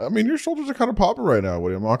your shoulders are kind of popping right now,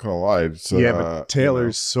 Woody. I'm not gonna lie. So, yeah, but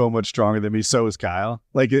Taylor's so much stronger than me. So is Kyle.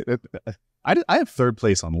 Like I have third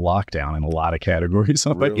place on lockdown in a lot of categories.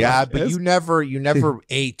 Really? Yeah, but you never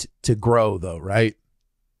ate to grow though, right?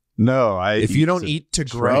 No, if you don't eat to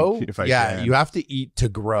grow, if I yeah, can. you have to eat to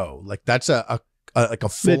grow. Like that's a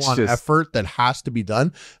full-on effort that has to be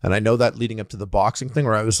done. And I know that leading up to the boxing thing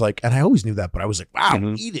where I was like, and I always knew that, but I was like,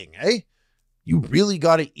 wow, eating, eh? You really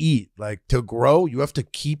got to eat. Like to grow, you have to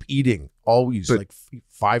keep eating always, but like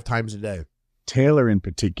 5 times a day. Taylor in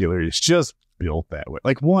particular is just built that way.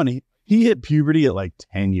 Like he hit puberty at like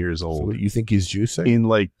 10 years old. So you think he's juicing? In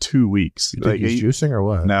like 2 weeks. You think he's juicing or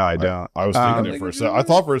what? No, I don't. I was thinking it for a second. I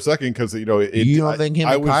thought for a second because you don't think him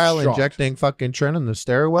and Kyle injecting fucking Trent in the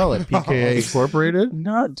stairwell at PKA Incorporated?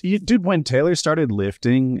 No, dude. When Taylor started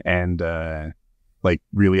lifting and like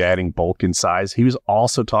really adding bulk and size, he was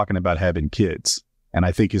also talking about having kids, and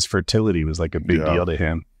I think his fertility was like a big deal to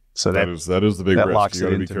him. So that is the big risk. You got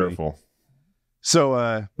to be careful.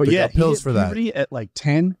 So, but yeah, pills he for that at like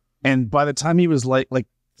 10. And by the time he was like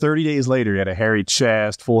 30 days later, he had a hairy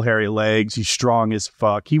chest, full hairy legs. He's strong as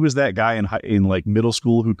fuck. He was that guy in like middle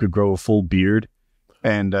school who could grow a full beard.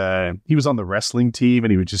 And he was on the wrestling team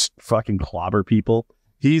and he would just fucking clobber people.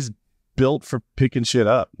 He's built for picking shit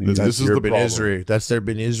up. This is the Ben Isri. That's their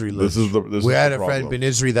Ben Isri list. We had a friend, Ben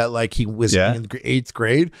Isri, that like he was in 8th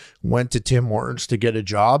grade, went to Tim Hortons to get a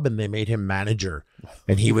job and they made him manager.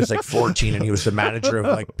 And he was like 14 and he was the manager of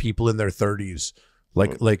like people in their 30s.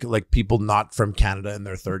 Like people not from Canada in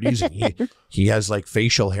their 30s, and he has like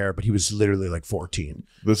facial hair, but he was literally like 14.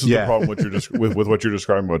 This is the problem with what you're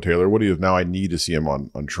describing about Taylor. What is now? I need to see him on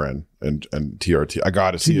Trend and TRT. I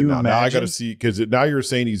got to see it now. Now I got to see because now you're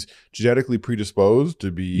saying he's genetically predisposed to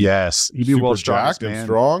be he'd be well jacked and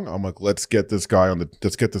strong. I'm like, let's get this guy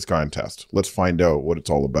on test. Let's find out what it's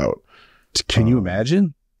all about. Can you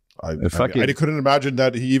imagine? I couldn't imagine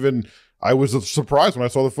that he even. I was surprised when I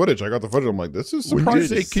saw the footage. I got the footage. I'm like, this is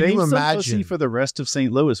surprising. Can you imagine for the rest of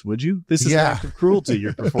St. Louis? Would you? This is an act of cruelty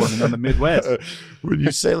you're performing on the Midwest. When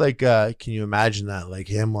you say like, can you imagine that? Like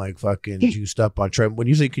him, like fucking juiced up on Trent. When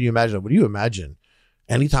you say, can you imagine that? What do you imagine?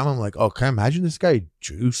 Anytime I'm like, oh, can I imagine this guy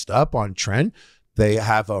juiced up on Trent?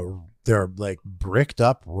 They're like bricked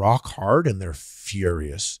up rock hard and they're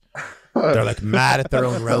furious. They're like mad at their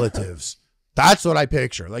own relatives. That's what I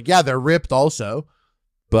picture. Like, yeah, they're ripped also.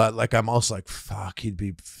 But like, I'm also like, fuck, he'd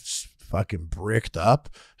be fucking bricked up.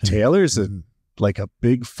 Taylor's like a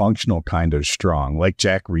big functional kind of strong, like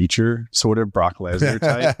Jack Reacher, sort of Brock Lesnar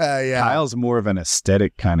type. Yeah. Kyle's more of an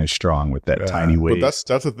aesthetic kind of strong with that tiny waist.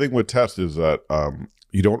 But that's the thing with test is that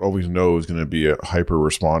you don't always know who's going to be a hyper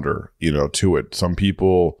responder, to it. Some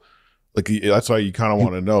people, like, that's why you kind of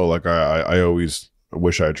want to know. Like, I always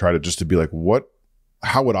wish I had tried it just to be like,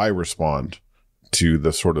 how would I respond to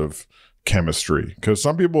the sort of chemistry? Because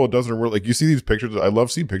some people, it doesn't really, like, you see these pictures. I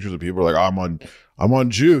love seeing pictures of people like, I'm on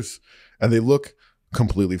juice, and they look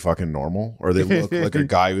completely fucking normal, or they look like a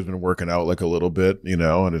guy who's been working out like a little bit,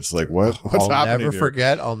 and it's like, what's happening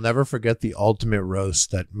here? I'll never forget the ultimate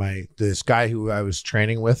roast that this guy who I was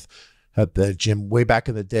training with at the gym way back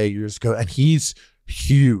in the day years ago, and he's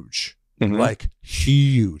huge, like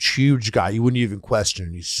huge guy. You wouldn't even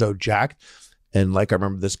question. He's so jacked. And like, I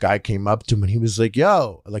remember this guy came up to him and he was like,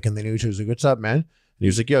 yo, like, and they knew each other. He was like, what's up, man? And he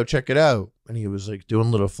was like, yo, check it out. And he was like doing a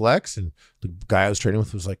little flex. And the guy I was training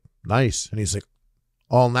with was like, nice. And he's like,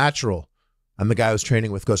 all natural. And the guy I was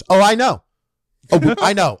training with goes, oh, I know. Oh,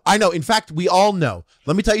 I know. In fact, we all know.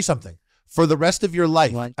 Let me tell you something. For the rest of your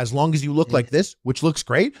life, as long as you look like this, which looks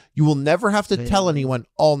great, you will never have to tell anyone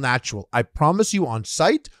all natural. I promise you, on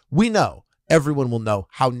site, we know. Everyone will know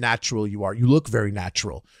how natural you are. You look very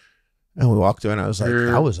natural. And we walked in and I was like,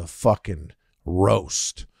 that was a fucking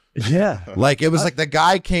roast. Yeah. Like it was like the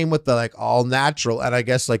guy came with the like all natural, and I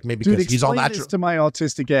guess like maybe Dude, because he's all explain natural. this to my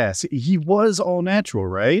autistic ass. He was all natural,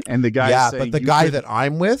 right? And the guy, Yeah, but the guy that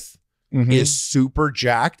I'm with Mhm. is super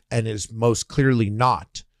jacked and is most clearly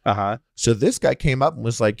not. So this guy came up and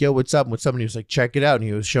was like, "Yo, what's up? What's up?" And he was like, "Check it out." And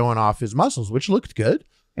he was showing off his muscles, which looked good.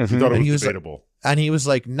 He thought it And he was was like- debatable. And he was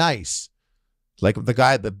like, "Nice." Like the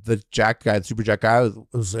guy, the jacked guy, the super jacked guy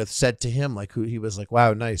was said to him, like, who he was like,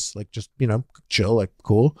 "Wow, nice." Like, just, you know, chill, like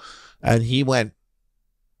cool. And he went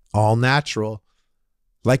all natural.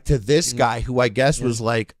 Like to this guy who I guess was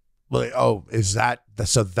like, well, oh, is that,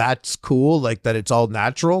 so that's cool? Like that it's all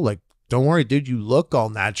natural? Like, don't worry, dude, you look all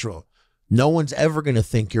natural. No one's ever going to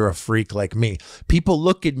think you're a freak like me. People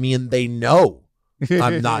look at me and they know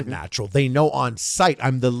I'm not natural. They know on sight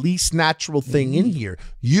I'm the least natural thing in here.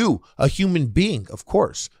 You, a human being, of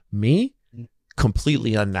course. Me,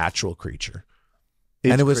 completely unnatural creature.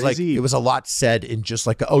 It's and it was crazy. like, it was a lot said in just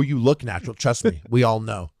like, oh, you look natural. Trust me, we all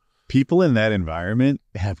know. People in that environment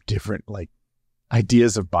have different like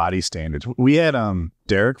ideas of body standards. We had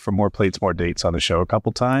Derek from More Plates, More Dates on the show a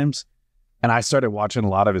couple times, and I started watching a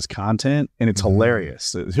lot of his content, and it's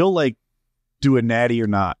hilarious. He'll like do a natty or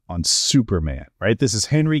not on Superman, right? This is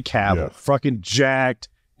Henry Cavill, fucking jacked,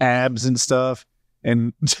 abs and stuff.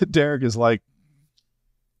 And Derek is like,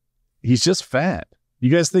 he's just fat. You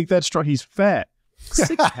guys think that's strong? He's fat.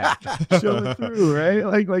 Six pack showing through,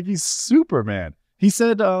 right? Like he's Superman. He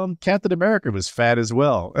said Captain America was fat as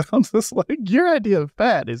well. And I'm just like, your idea of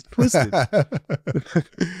fat is twisted.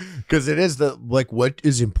 Because it is the, like, what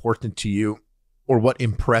is important to you or what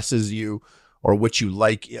impresses you or what you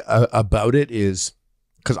like about it is,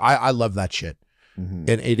 because I love that shit. And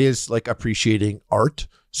it is like appreciating art.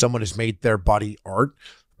 Someone has made their body art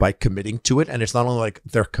by committing to it. And it's not only like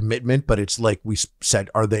their commitment, but it's like we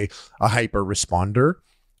said, are they a hyper responder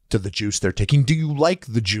to the juice they're taking? Do you like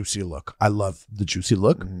the juicy look? I love the juicy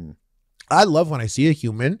look. I love when I see a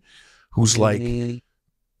human who's like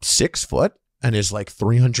 6 foot and is like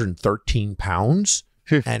 313 pounds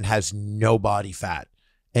and has no body fat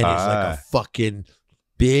and is like a fucking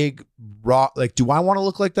big raw. Like, do I want to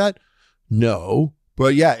look like that? No.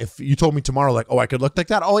 But yeah, if you told me tomorrow, like, oh, I could look like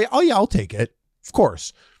that. Oh yeah, I'll take it. Of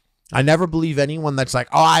course. I never believe anyone that's like,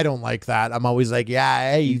 oh, I don't like that. I'm always like,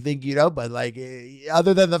 yeah, hey, you think you know, but like,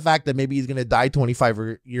 other than the fact that maybe he's going to die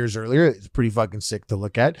 25 years earlier, it's pretty fucking sick to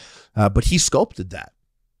look at. But he sculpted that.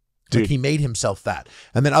 Dude. Like he made himself that.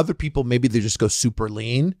 And then other people, maybe they just go super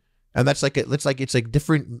lean. And that's like, it's like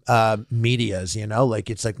different medias, you know, like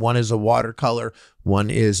it's like one is a watercolor, one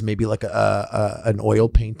is maybe like an oil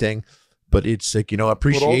painting, but it's like, you know,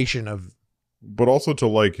 appreciation of. But also to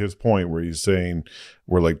like his point where he's saying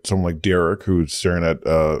where like someone like Derek who's staring at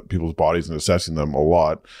people's bodies and assessing them a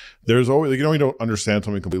lot, there's always like, you know, you don't understand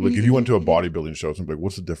something completely. Like if you went to a bodybuilding show, something like,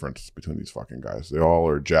 what's the difference between these fucking guys? They all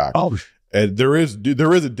are jacked. Oh, and there is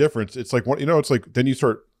a difference. It's like, you know, it's like then you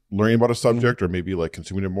start learning about a subject or maybe like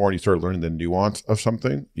consuming it more and you start learning the nuance of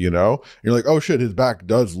something, you know, and you're like, oh shit, his back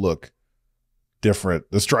does look different.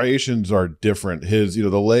 The striations are different. His, you know,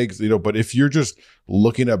 the legs, you know, but if you're just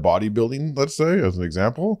looking at bodybuilding, let's say as an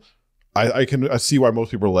example, I see why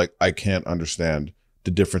most people are like, I can't understand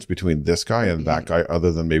the difference between this guy and that guy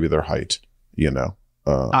other than maybe their height, you know.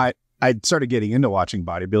 I started getting into watching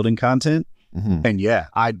bodybuilding content and yeah,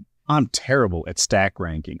 I'm terrible at stack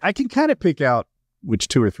ranking. I can kind of pick out which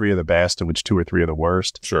 2 or 3 are the best and which 2 or 3 are the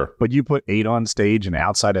worst. Sure. But you put 8 on stage and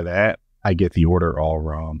outside of that, I get the order all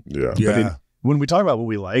wrong. Yeah. Yeah. When we talk about what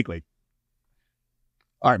we like,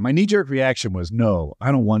 all right, my knee-jerk reaction was, no,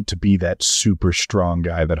 I don't want to be that super strong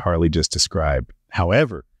guy that Harley just described.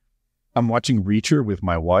 However, I'm watching Reacher with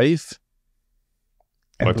my wife,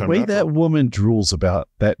 and the way that woman drools about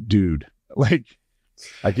that dude, like,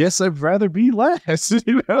 I guess I'd rather be last,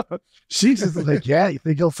 you know? She's just like, yeah, you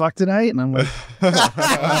think he'll fuck tonight? And I'm like,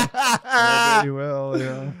 very well,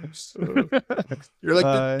 yeah. You're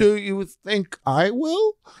like, do you think I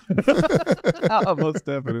will? Most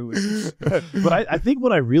definitely. But I think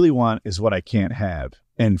what I really want is what I can't have.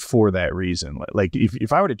 And for that reason, like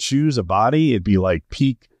if I were to choose a body, it'd be like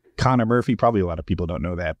peak Connor Murphy. Probably a lot of people don't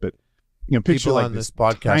know that, but you know, picture people like on this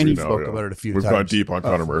podcast, we spoke about it a few times. We've gone deep on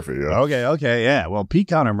Connor Murphy. Yeah. Okay. Yeah. Well, Pete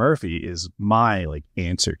Connor Murphy is my like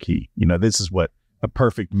answer key. You know, this is what a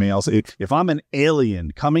perfect male. If I'm an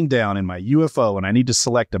alien coming down in my UFO and I need to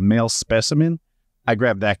select a male specimen, I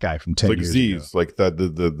grab that guy from 10 like years Z's, ago. Like the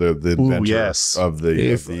inventor of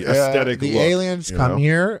the aesthetic. The look, aliens come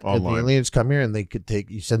here. Online. The aliens come here, and they could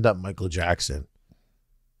take. You send up Michael Jackson.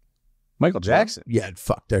 Michael Jackson? Yeah, it'd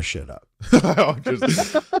fuck their shit up.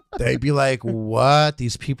 They'd be like, what?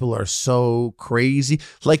 These people are so crazy.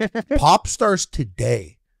 Like pop stars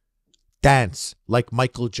today dance like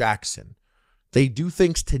Michael Jackson. They do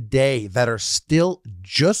things today that are still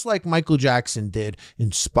just like Michael Jackson did,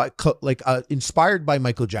 inspired by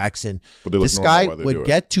Michael Jackson. But they look This normal guy while they would do it.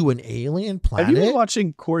 get to an alien planet. Have you been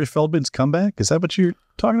watching Corey Feldman's comeback? Is that what you're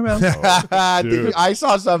talking about? dude. I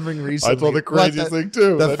saw something recently. I saw the craziest thing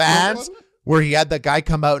too. The That's fans, where he had that guy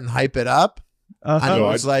come out and hype it up. And Uh-huh. it No,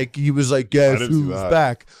 was like, he was like, guess didn't see who's that.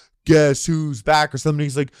 back? Guess who's back? Or something.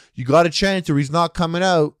 He's like, you got a chance or he's not coming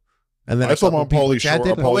out. And then I saw him on Pauly Shore.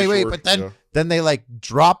 chanted, Pauly wait, Shore, but then yeah. then they like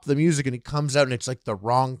drop the music and he comes out and it's like the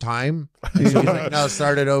wrong time. He's like, no,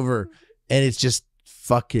 start it over. And it's just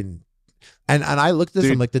fucking. And I looked at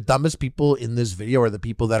this, I'm like, the dumbest people in this video are the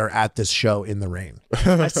people that are at this show in the rain.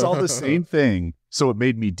 I saw the same thing. So it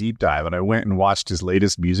made me deep dive, and I went and watched his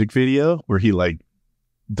latest music video where he like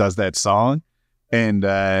does that song. And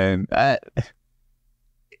I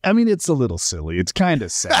mean, it's a little silly. It's kind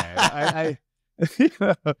of sad.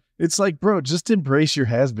 It's like, bro, just embrace your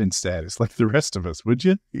has-been status like the rest of us, would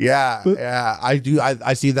you? Yeah, But- yeah, I do.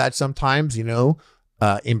 I see that sometimes,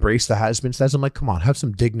 embrace the has-been status. I'm like, come on, have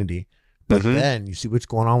some dignity. But then you see what's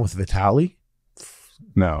going on with Vitaly.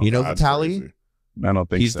 No, You know That's Vitaly? crazy. I don't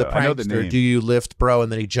think He's so. the I know the prankster. name. Do you lift, bro?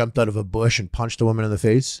 And then he jumped out of a bush and punched a woman in the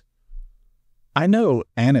face. I know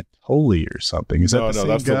Anatoly or something. Is that the same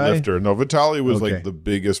that's guy? the lifter. No, Vitaly was Okay. like the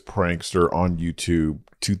biggest prankster on YouTube.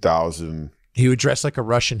 2000. He would dress like a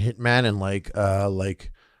Russian hitman and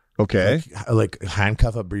Okay. like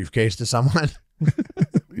handcuff a briefcase to someone.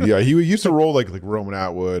 Yeah, he used to roll like Roman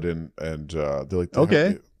Atwood and they're like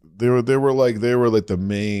Okay. They were like the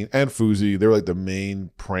main, and Fuzi. They were like the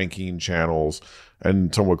main pranking channels,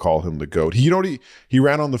 and some would call him the GOAT. He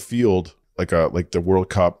ran on the field like the World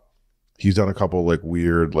Cup. He's done a couple like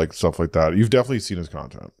weird like stuff like that. You've definitely seen his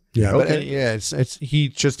content. Yeah, Okay.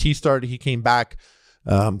 but he came back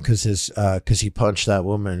because he punched that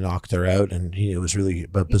woman and knocked her out, and it was really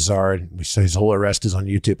bizarre. And we saw his whole arrest is on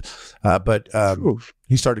YouTube, but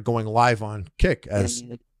he started going live on Kick as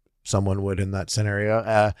someone would in that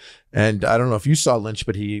scenario. And I don't know if you saw Lynch,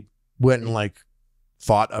 but he went and like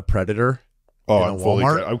fought a predator. Oh, In a I'm fully.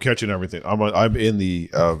 Walmart? I'm catching everything. I'm in the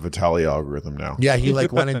Vitaly algorithm now. Yeah, he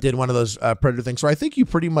like went and did one of those predator things. So I think you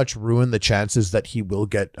pretty much ruin the chances that he will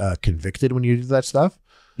get convicted when you do that stuff.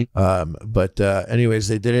 But anyways,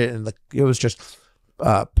 they did it, and it was just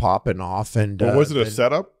popping off. And But was it a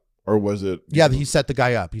setup or was it? Yeah, he set the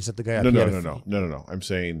guy up. No. I'm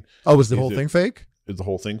saying, Oh, was the Is whole it- thing fake? is the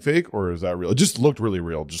whole thing fake or is that real? It just looked really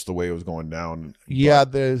real, just the way it was going down. Yeah,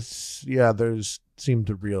 there's seemed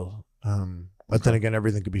to real. But then again,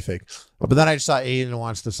 everything could be fake. But then I saw Aiden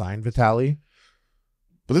wants to sign Vitaly.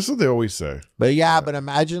 But this is what they always say. But yeah, but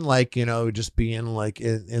imagine like, just being like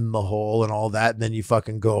in the hole and all that. And then you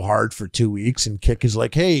fucking go hard for 2 weeks and Kick is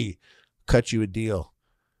like, hey, cut you a deal.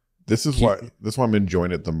 This is why I'm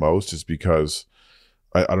enjoying it the most, is because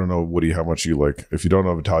I don't know, Woody, how much you like. If you don't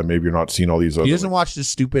know Vitaly, maybe you're not seeing all these other. He doesn't watch this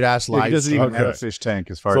stupid ass Yeah, live. he doesn't even Okay. have a fish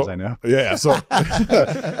tank, as far as I know. Yeah, so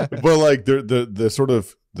but like the sort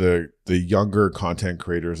of the younger content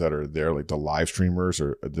creators that are there, like the live streamers,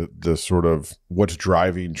 or the sort of what's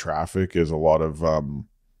driving traffic is a lot of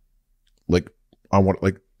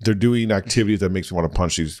they're doing activities that makes me want to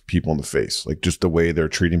punch these people in the face, like just the way they're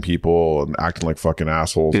treating people and acting like fucking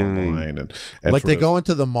assholes online, and like sort they of- go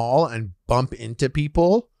into the mall and bump into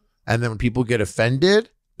people, and then when people get offended,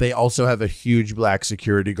 they also have a huge black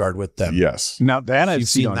security guard with them. Yes. Now that I've You've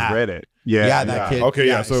seen seen on that. Reddit. Yeah. Yeah, that kid. Okay,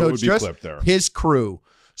 yeah, so it would it's be just clipped there. His crew.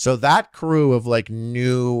 So that crew of like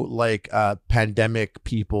new like pandemic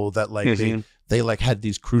people that like they like had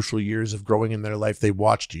these crucial years of growing in their life. They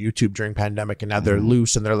watched YouTube during pandemic, and now they're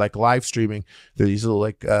loose and they're like live streaming. They're these little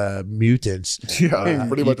like mutants. Yeah,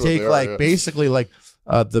 pretty You much what take they are, like yeah. basically like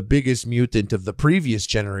the biggest mutant of the previous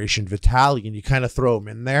generation, Vitaly, and you kind of throw him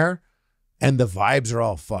in there, and the vibes are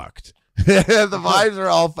all fucked. The vibes are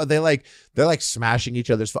all fun. They're like smashing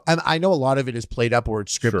each other's and I know a lot of it is played up or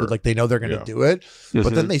it's scripted, Sure. like they know they're gonna Yeah. do it,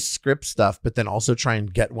 but then they script stuff, but then also try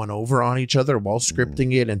and get one over on each other while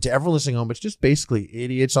scripting it. And to everyone listening home, it's just basically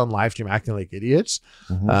idiots on live stream acting like idiots.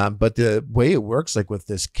 But the way it works, like with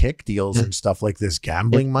this Kick deals and stuff like this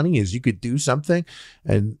gambling money, is you could do something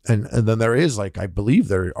and then there is like, I believe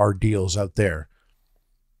there are deals out there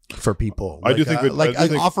for people. I do think that- I do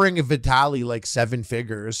think- offering a Vitaly like 7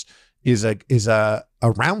 figures is a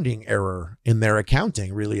rounding error in their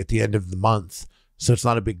accounting, really, at the end of the month. So it's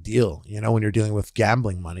not a big deal, when you're dealing with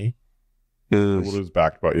gambling money. What is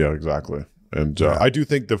backed by? Yeah, exactly. And I do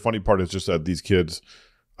think the funny part is just that these kids,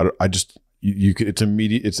 it's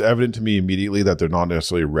immediate. It's evident to me immediately that they're not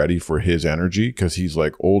necessarily ready for his energy, because he's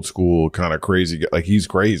like old school, kind of crazy. Like he's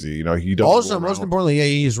crazy, you know. He doesn't. Also, most importantly, yeah,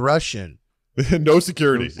 he's Russian. No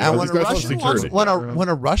security. And when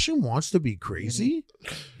a Russian wants to be crazy,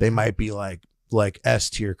 they might be like S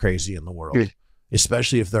tier crazy in the world,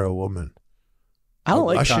 especially if they're a woman. I don't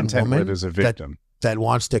like Russian content where woman there's a victim that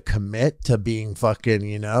wants to commit to being fucking,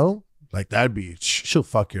 you know, like that'd be, she'll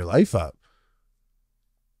fuck your life up.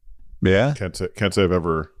 Yeah. Can't say I've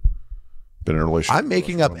ever been in a relationship. I'm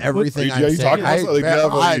making up everything I'm saying. I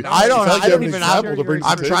don't even have.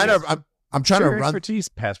 I'm trying to run expertise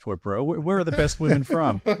passport, bro. Where are the best women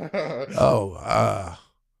from?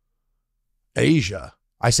 Asia.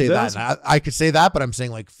 I say that. I could say that, but I'm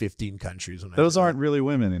saying like 15 countries. Those aren't really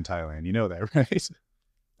women in Thailand. You know that, right?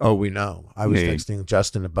 Oh, we know. I was texting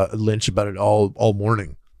Justin about Lynch about it all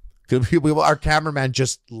morning. Our cameraman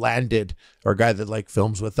just landed, our guy that like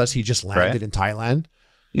films with us. He just landed in Thailand,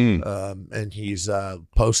 and he's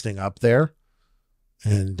posting up there.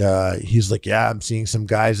 And he's like, yeah, I'm seeing some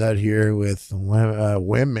guys out here with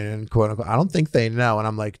women, quote unquote. I don't think they know. And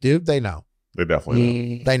I'm like, dude, they know. They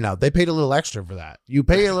definitely know. They know. They paid a little extra for that. You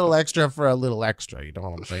pay a little extra for a little extra. You know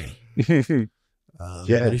what I'm saying?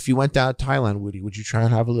 Yeah. But if you went down to Thailand, Woody, would you try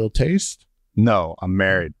and have a little taste? No, I'm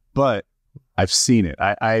married, but I've seen it.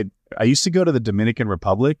 I used to go to the Dominican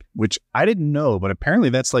Republic, which I didn't know, but apparently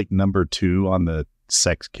that's like number 2 on the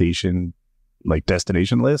sexcation like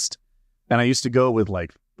destination list. And I used to go with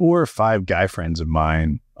like 4 or 5 guy friends of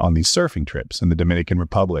mine on these surfing trips in the Dominican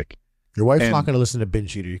Republic. Your wife's not going to listen to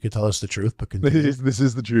Binge Eater. You could tell us the truth, but continue. This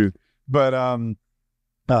is the truth. But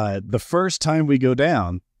the first time we go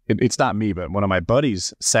down, it's not me, but one of my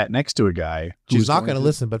buddies sat next to a guy. She's not going to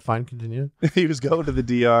listen, but fine, continue. He was going to the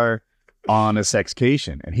DR on a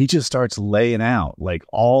sexcation, and he just starts laying out like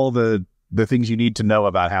all the things you need to know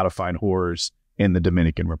about how to find whores in the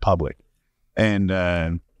Dominican Republic. And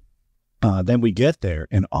then we get there,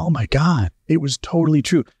 and oh my God, it was totally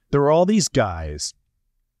true. There were all these guys,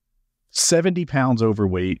 70 pounds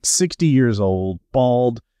overweight, 60 years old,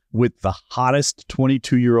 bald, with the hottest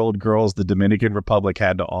 22-year-old girls the Dominican Republic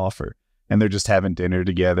had to offer. And they're just having dinner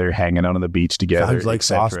together, hanging out on the beach together. Sounds like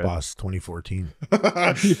Sauce Boss 2014.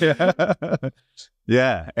 Yeah.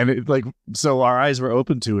 Yeah. And it, like, so our eyes were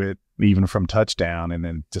open to it, even from touchdown. And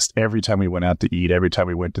then just every time we went out to eat, every time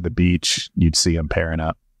we went to the beach, you'd see them pairing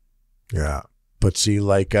up. Yeah. But see,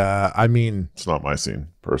 like, I mean, it's not my scene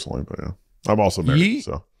personally, but yeah, I'm also married.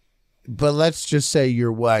 So, but let's just say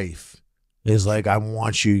your wife is like, I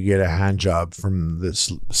want you to get a hand job from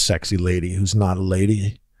this sexy lady who's not a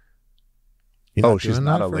lady. Oh, she's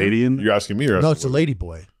not a lady? You're asking me? Or no, it's a lady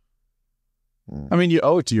boy. I mean, you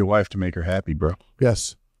owe it to your wife to make her happy, bro.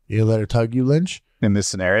 Yes. You let her tug you, Lynch? In this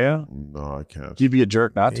scenario? No, I can't. You'd be a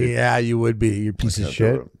jerk not to. Yeah, you would be. You piece of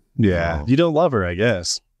shit. Yeah. No. You don't love her, I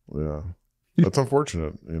guess. Yeah. That's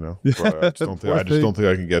unfortunate, you know. But I just don't think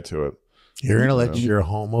I can get to it. You're going to let your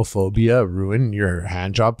homophobia ruin your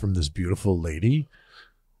hand job from this beautiful lady?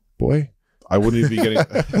 Boy. I wouldn't even be getting...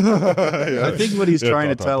 Yeah. I think what he's trying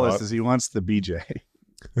to tell us is he wants the BJ.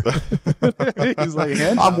 He's like,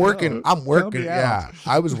 I'm working. Yeah.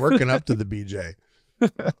 I was working up to the BJ.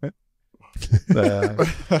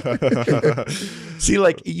 See,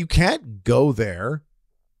 like, you can't go there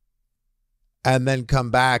and then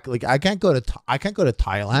come back. Like, I can't go to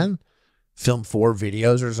Thailand, film 4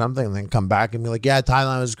 videos or something, and then come back and be like, yeah,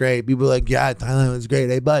 Thailand was great. People are like, yeah, Thailand was great.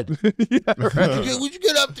 Hey, bud. Yeah, right. What'd you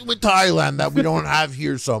get up to with Thailand that we don't have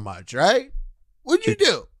here so much, right? What'd you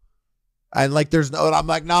do? And like, and I'm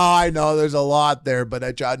like, no, I know there's a lot there, but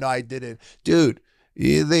no, I didn't. Dude,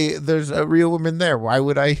 there's a real woman there. Why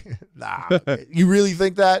would I? Nah, you really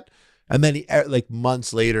think that? And then he, like,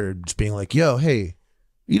 months later, just being like, yo, hey,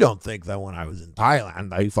 you don't think that when I was in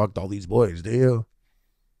Thailand, I fucked all these boys, do you?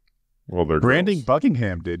 Well, they're Brandon girls.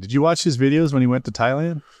 Buckingham did. Did you watch his videos when he went to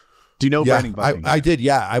Thailand? Do you know Brandon Buckingham? I did,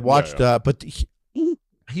 yeah. I watched, but he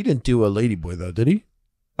didn't do a ladyboy, though, did he?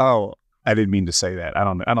 Oh, I didn't mean to say that. I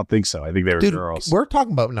don't think so. I think they were girls. We're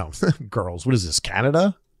talking about, no, girls. What is this,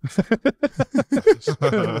 Canada?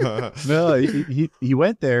 No, he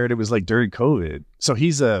went there and it was like during COVID. So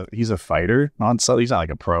he's a fighter. He's not like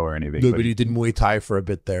a pro or anything. No, but he did Muay Thai for a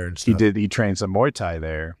bit there and stuff. He trained some Muay Thai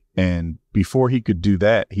there. And before he could do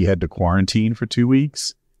that, he had to quarantine for 2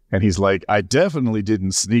 weeks. And he's like, I definitely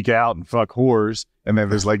didn't sneak out and fuck whores. And then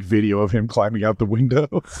there's like video of him climbing out the window.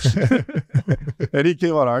 And he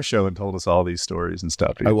came on our show and told us all these stories and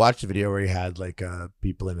stuff. I watched a video where he had like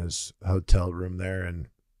people in his hotel room there, and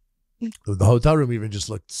the hotel room even just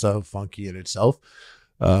looked so funky in itself.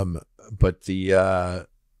 But the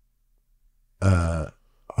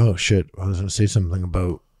Oh shit! I was gonna say something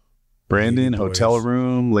about Brandon, Ladyboys. hotel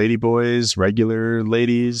room, ladyboys, regular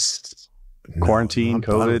ladies, quarantine, I'm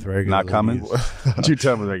done with COVID, regular not coming. ladies. You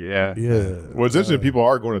tell me, like, yeah. Well, it's interesting. People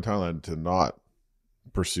are going to Thailand to not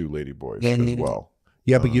pursue ladyboys as well.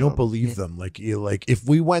 Yeah, but you don't believe them. Like if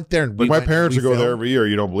we went there and Like my parents would go there filmed- every year.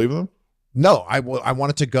 You don't believe them? No, I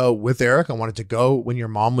wanted to go with Eric. I wanted to go when your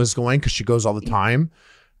mom was going because she goes all the time,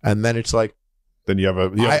 and then it's like. Then you have a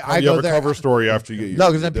I you go have a there- cover story after you get No,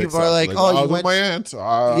 because then people are like, "Oh, I you was with went- my aunt.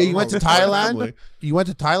 Yeah, you went to with my Thailand. family." You went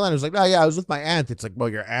to Thailand. It was like, oh yeah, I was with my aunt. It's like, well,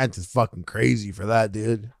 your aunt is fucking crazy for that,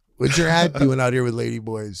 dude. What's your aunt doing out here with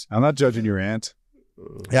ladyboys? I'm not judging your aunt.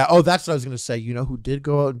 Yeah. Oh, that's what I was gonna say. You know who did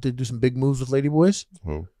go out and did do some big moves with ladyboys?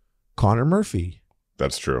 Who? Connor Murphy.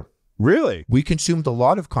 That's true. Really? We consumed a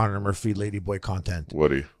lot of Connor Murphy ladyboy content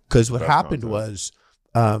Woody. because what Best happened content.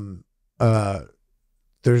 was,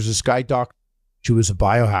 there's this guy doc. She was a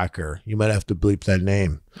biohacker. You might have to bleep that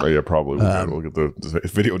name. Oh yeah, probably. We'll get the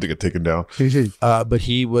video to get taken down. But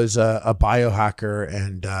he was a biohacker,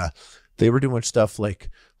 and they were doing stuff like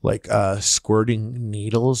squirting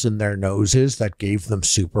needles in their noses that gave them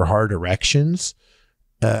super hard erections,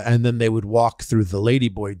 and then they would walk through the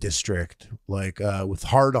ladyboy district with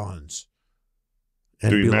hard-ons. And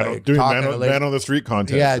Doing, be man, like, doing talking man, to man on the street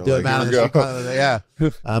content. yeah, So, doing like, man on the here we street go. content,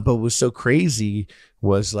 yeah. But what was so crazy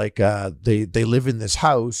was they live in this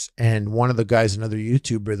house, and one of the guys, another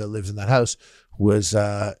YouTuber that lives in that house, was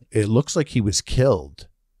it looks like he was killed,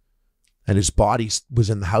 and his body was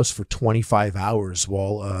in the house for 25 hours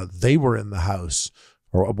while they were in the house,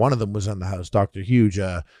 or one of them was in the house, Dr. Huge,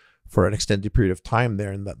 for an extended period of time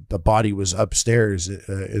there, and the body was upstairs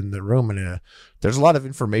in the room, and there's a lot of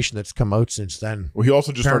information that's come out since then. Well, he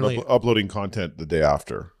also just started Apparently- uploading content the day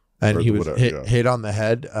after. And Or he was whatever, yeah. hit on the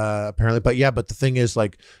head, apparently. But yeah, but the thing is,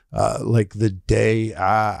 like the day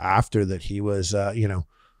after that, he was,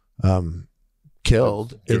 killed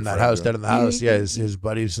Good in that friend, house, yeah. dead in the house. Yeah, his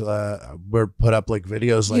buddies were put up like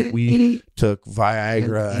videos, like we took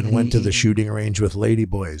Viagra and went to the shooting range with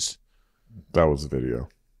ladyboys. That was the video.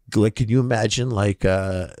 Like, can you imagine, like,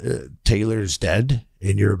 Taylor's dead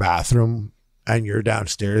in your bathroom and you're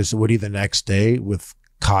downstairs, Woody, the next day with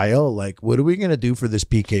Kyle? Like, what are we gonna do for this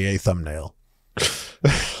PKA thumbnail?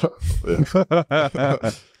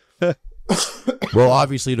 Well,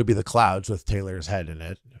 obviously it'll be the clouds with Taylor's head in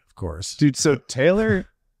it, of course. Dude, so Taylor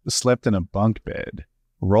slept in a bunk bed,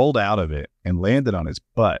 rolled out of it, and landed on his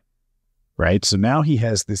butt, right? So now he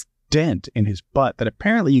has this dent in his butt that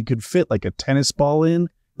apparently you could fit like a tennis ball in.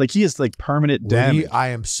 Like, he has like permanent damage. Woody, I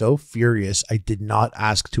am so furious. I did not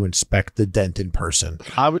ask to inspect the dent in person.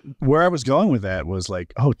 Where I was going with that was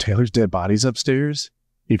like, oh, Taylor's dead body's upstairs.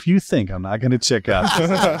 If you think I'm not going to check out,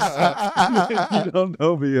 you don't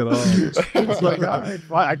know me at all. It's like, all right,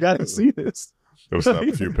 fine, I got to see this. Go snap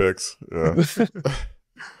a few pics. Yeah.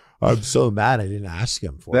 I'm so mad I didn't ask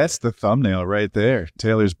him for That's it. the thumbnail right there.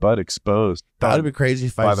 Taylor's butt exposed. That would be crazy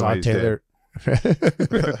if I By the saw way, he's Taylor.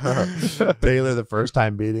 Taylor the first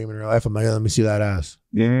time beating him in real life. I'm like, let me see that ass.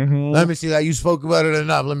 Mhm. Let me see that. You spoke about it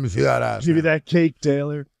enough. Let me see that ass. Give me man. that cake,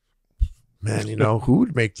 Taylor. Man, you know, who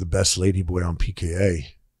would make the best ladyboy on PKA?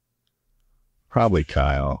 Probably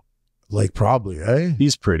Kyle. Like, probably, eh?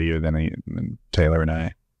 He's prettier than Taylor and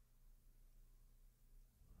I.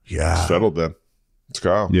 Yeah. Settled then. It's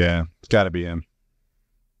Kyle. Yeah, it's got to be him.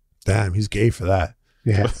 Damn, he's gay for that.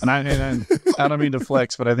 Yeah, and I don't mean to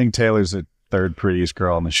flex, but I think Taylor's the third prettiest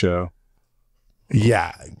girl on the show.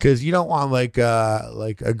 Yeah, because you don't want like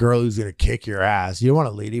a girl who's gonna kick your ass. You don't want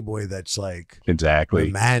a ladyboy that's like a Exactly.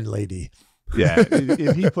 man lady. Yeah,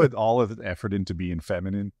 if he put all of his effort into being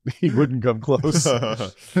feminine, he wouldn't come close.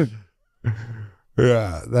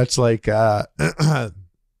 Yeah, that's like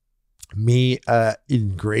me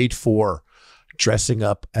in grade 4 dressing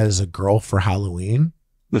up as a girl for Halloween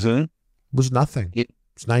was nothing.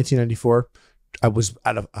 It's 1994. I was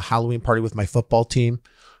at a Halloween party with my football team.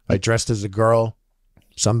 I dressed as a girl.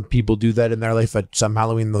 Some people do that in their life. At some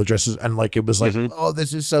Halloween, they'll dress as, and like it was like, oh,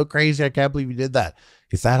 this is so crazy. I can't believe you did that.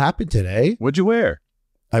 If that happened today, What'd you wear?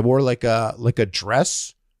 I wore like a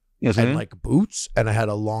dress and like boots, and I had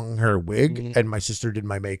a long hair wig, and my sister did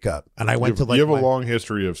my makeup, and I went to like you have my a long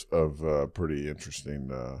history of pretty interesting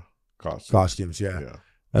costumes. costumes, yeah. Yeah.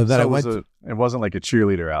 And then So I went. it wasn't like a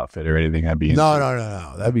cheerleader outfit or anything. I'd be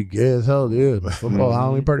No, that'd be gay as hell, dude. My football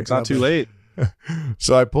Halloween party. It's not too late.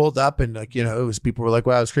 So I pulled up, and like, you know, it was people were like,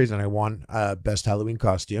 "Wow, it's crazy!" And I won best Halloween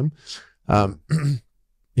costume.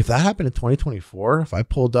 If that happened in 2024, if I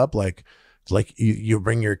pulled up like you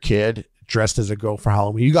bring your kid dressed as a girl for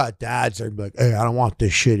Halloween, you got dads that'd be like, "Hey, I don't want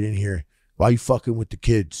this shit in here. Why you fucking with the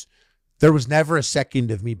kids?" there was never a second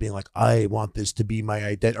of me being like, I want this to be my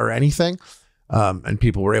identity or anything. And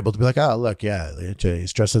people were able to be like, oh, look, yeah,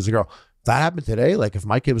 he's dressed as a girl. If that happened today, like if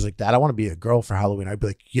my kid was like, Dad, I want to be a girl for Halloween, I'd be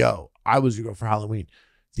like, yo, I was a girl for Halloween.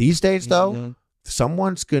 These days, though,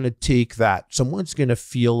 someone's going to take that. Someone's going to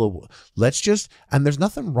feel, let's just, and there's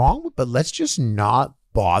nothing wrong with, but let's just not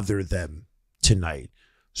bother them tonight.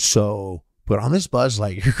 So put on this Buzz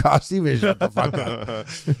Lightyear costume and shut the fuck up.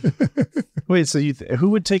 Wait, so who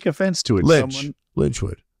would take offense to it? Lynch. Lynch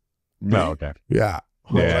would. No, okay. Yeah.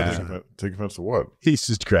 Yeah. Take offense to what? He's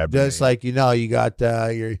just grabbing. Just like, you know, you got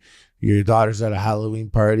your daughter's at a Halloween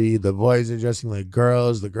party. The boys are dressing like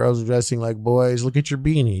girls. The girls are dressing like boys. Look at your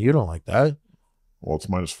beanie. You don't like that. Well, it's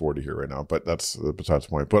 -40 here right now, but that's besides the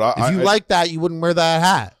point. But if you like that, you wouldn't wear that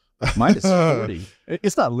hat. -40.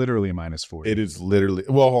 It's not literally -40. It is literally,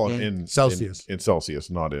 well, hold on, in Celsius. In Celsius,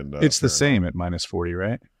 not in. It's the same at -40,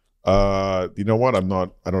 right? You know what? I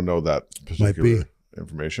don't know that particular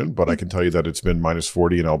information, but I can tell you that it's been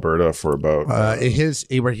 -40 in Alberta for about. Where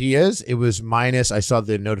he is, it was minus. I saw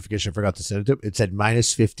the notification. I forgot to send it. It said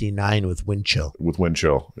 -59 with wind chill. With wind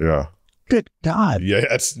chill, yeah. Good God. Yeah,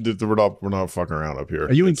 we're not fucking around up here.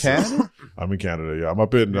 Are you in Canada? I'm in Canada. Yeah, I'm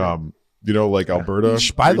up in you know, like Alberta.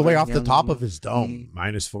 By the way, off the top of his dome,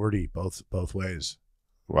 -40 both ways.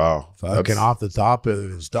 Wow, fucking off the top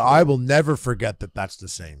of his dome. I will never forget that. That's the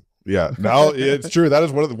same. Yeah, now it's true. That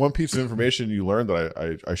is one piece of information you learned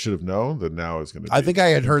that I should have known. That now is going to. I think I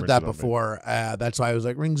had heard that before. That's why I was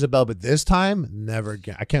like, rings a bell. But this time, never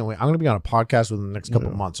again. I can't wait. I'm going to be on a podcast within the next couple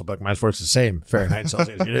of months. I'll be like, -40's the same. Fahrenheit,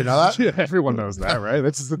 Celsius. You didn't know that? Yeah, everyone knows that, right?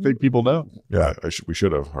 That's the thing people know. Yeah, we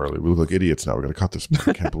should have, Harley. We look like idiots now. We're going to cut this.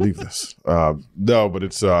 I can't believe this. No, but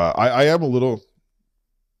it's. I am a little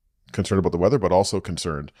concerned about the weather, but also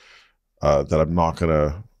concerned that I'm not going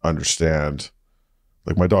to understand.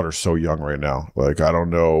 Like, my daughter's so young right now. Like, I don't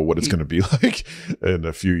know what it's going to be like in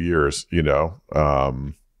a few years, you know? What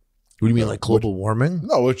do you mean, like global warming?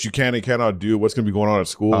 No, what you can and cannot do, what's going to be going on at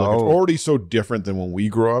school. Like, it's already so different than when we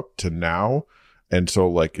grew up to now. And so,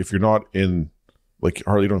 like, if you're not in, like,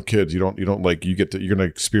 Harley, you don't have kids, you're going to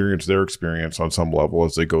experience their experience on some level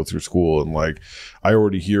as they go through school. And, like, I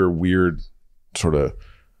already hear weird sort of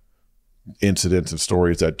incidents and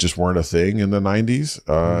stories that just weren't a thing in the 90s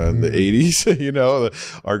and the 80s, you know,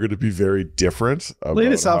 are going to be very different. Lay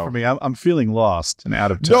this out for me. I'm feeling lost and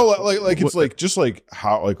out of touch. No, like it's like just like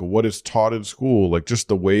how, like what is taught in school, like just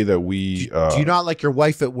the way that we do you not like your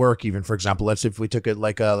wife at work, even, for example? Let's say if we took it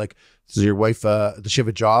like does your wife does she have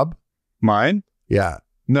a job? Mine? Yeah.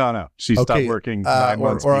 No. She stopped working 9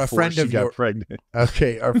 months or before a friend she of got pregnant.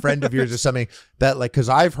 Okay, or a friend of yours or something that, like, because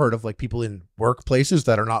I've heard of like people in workplaces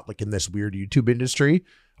that are not like in this weird YouTube industry.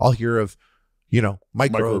 I'll hear of, you know,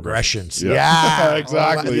 microaggressions. Yeah,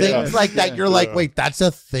 exactly. Things like that. You're like, wait, that's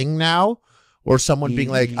a thing now? Or someone being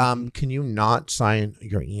like, can you not sign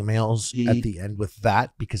your emails at the end with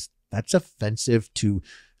that? Because that's offensive to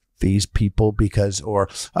these people because, or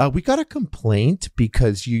we got a complaint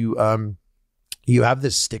because you have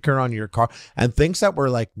this sticker on your car, and things that were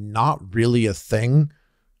like not really a thing,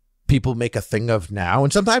 people make a thing of now.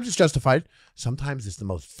 And sometimes it's justified. Sometimes it's the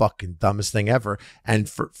most fucking dumbest thing ever. And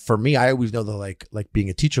for me, I always know that like being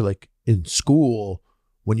a teacher, like in school,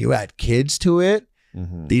 when you add kids to it,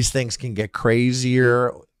 these things can get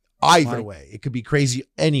crazier. Either way, it could be crazy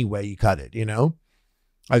any way you cut it, you know?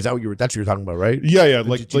 Is that that's what you're talking about, right? Yeah.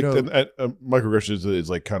 Microaggressions is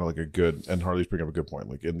like kind of like a good, and Harley's bringing up a good point.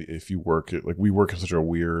 Like, if you work, like we work in such a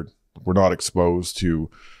weird, we're not exposed to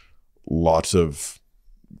lots of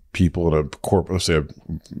people in a corporate, let's say a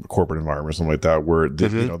corporate environment or something like that, where they,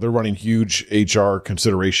 you know, they're running huge HR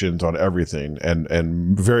considerations on everything,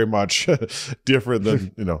 and very much different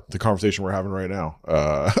than you know the conversation we're having right now.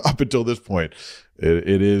 Up until this point,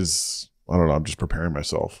 it is. I don't know. I'm just preparing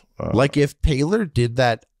myself. Like if Taylor did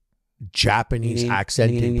that Japanese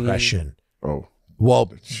accent impression. Oh,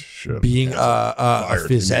 well, being a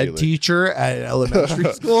phys ed teacher at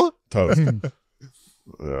elementary school. Toast.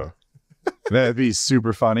 Yeah. That'd be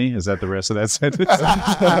super funny. Is that the rest of that sentence?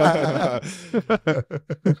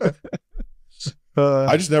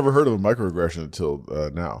 I just never heard of a microaggression until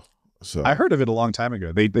now. So I heard of it a long time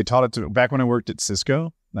ago. They taught it to back when I worked at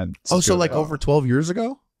Cisco. So like over 12 years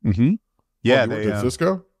ago? Mm-hmm. Yeah, you worked at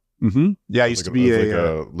Cisco. Mm-hmm. Yeah, I used to be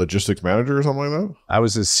a logistics manager or something like that. I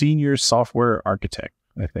was a senior software architect,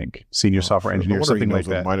 I think, senior software engineer, something like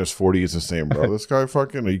that. -40 is the same, bro. This guy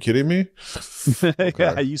fucking. Are you kidding me? Okay.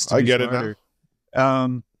 Yeah, I used to. I get smarter. It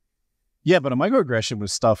now. Yeah, but a microaggression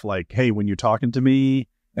was stuff like, hey, when you're talking to me,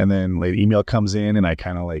 and then like email comes in, and I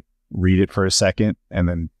kind of like read it for a second, and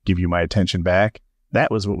then give you my attention back.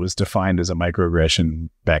 that was what was defined as a microaggression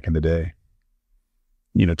back in the day.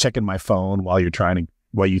 You know, checking my phone while you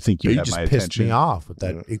think you have just my pissed attention. me off with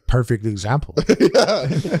that perfect example.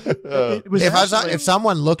 It was If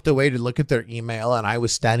someone looked away to look at their email and I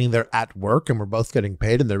was standing there at work and we're both getting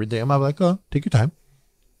paid and they're reading them, I'm like, oh, take your time.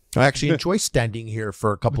 I actually enjoy standing here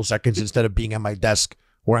for a couple seconds instead of being at my desk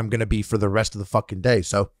where I'm going to be for the rest of the fucking day.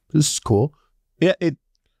 So this is cool. Yeah, it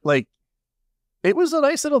was a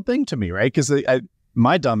nice little thing to me, right? Because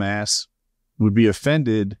my dumbass would be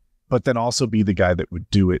offended, but then also be the guy that would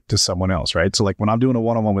do it to someone else, right? So like when I'm doing a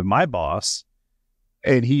one-on-one with my boss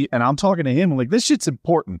and I'm talking to him, I'm like, this shit's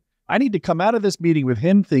important. I need to come out of this meeting with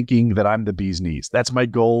him thinking that I'm the bee's knees. That's my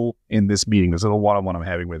goal in this meeting, this little one-on-one I'm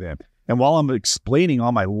having with him. And while I'm explaining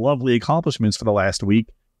all my lovely accomplishments for the last week,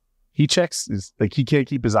 he checks, he can't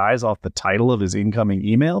keep his eyes off the title of his incoming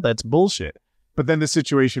email. That's bullshit. But then the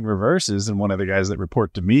situation reverses, and one of the guys that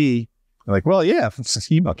report to me, they're like, well, yeah,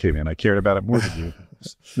 this email came in. I cared about it more than you.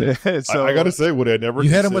 So I got to say, would I never You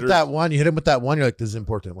hit him with that one. You're like, this is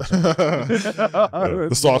important. The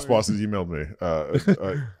sauce boss has emailed me.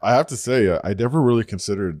 I have to say, I never really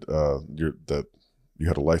considered that you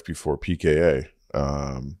had a life before PKA.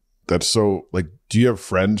 That's so, like, do you have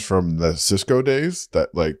friends from the Cisco days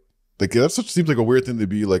that like that seems like a weird thing to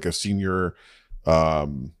be like a senior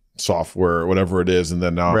software or whatever it is, and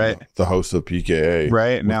then now I'm the host of PKA.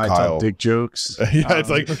 Right. Now Kyle. I tell dick jokes. Yeah, it's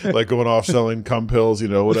like going off selling cum pills, you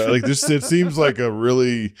know, whatever. Like this, it seems like a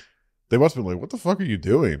really, they must have been like, what the fuck are you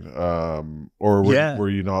doing? Or were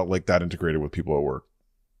you not like that integrated with people at work?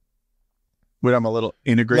 When I'm a little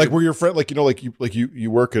integrated, like were your friend, like, you know,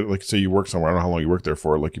 you work at, like, say you work somewhere, I don't know how long you worked there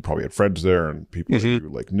for, like you probably had friends there and people that you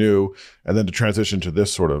like knew, and then to transition to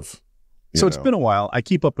this sort of, so it's been a while. I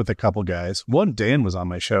keep up with a couple guys. One, Dan was on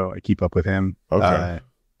my show. I keep up with him. Okay.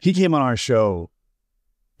 He came on our show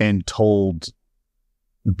and told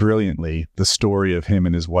brilliantly the story of him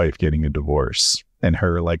and his wife getting a divorce and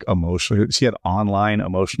her like emotional, she had online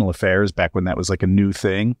emotional affairs back when that was like a new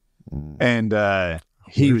thing. And Where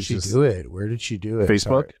did she do it?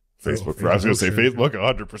 Facebook. Facebook. I was going to say Facebook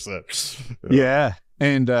 100%. Yeah.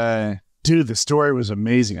 And dude, the story was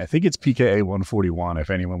amazing. I think it's PKA 141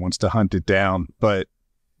 if anyone wants to hunt it down. But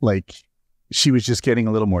like, she was just getting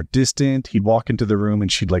a little more distant. He'd walk into the room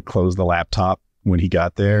and she'd like close the laptop when he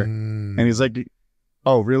got there. And he's like,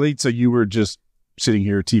 oh, really? So you were just sitting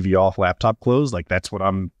here, TV off, laptop closed? Like, that's what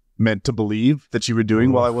I'm meant to believe that you were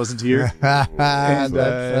doing while I wasn't here? And,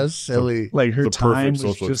 that's silly. Like, her the time was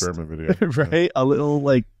social just, experiment video. right? A little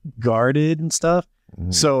like guarded and stuff.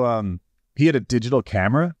 So he had a digital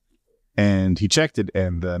camera and he checked it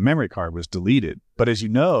and the memory card was deleted. But as you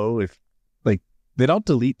know, if like, they don't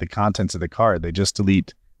delete the contents of the card, they just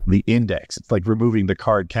delete the index. It's like removing the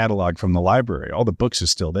card catalog from the library. All the books are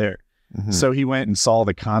still there. So he went and saw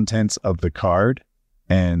the contents of the card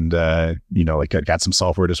and, you know, like got some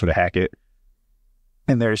software to sort of hack it.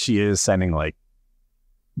 And there she is sending like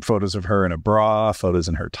photos of her in a bra, photos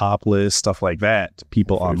in her topless, stuff like that to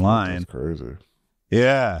people online. That's crazy.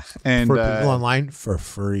 Yeah. And for people online for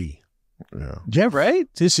free. Yeah, right?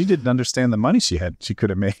 She didn't understand the money she could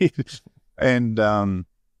have made. And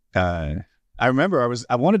I remember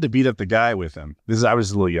I wanted to beat up the guy with him. I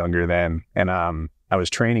was a little younger then, and I was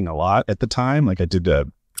training a lot at the time. Like I did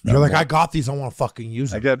You're like, I got these, I want to fucking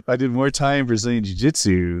use them. I did more time Brazilian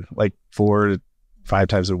Jiu-Jitsu like 4 to 5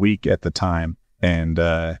 times a week at the time. And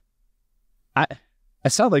I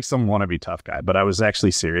sound like some wannabe tough guy, but I was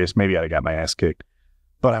actually serious. Maybe I got my ass kicked.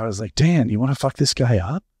 But I was like, Dan, you want to fuck this guy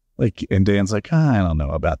up? Like, and Dan's like, I don't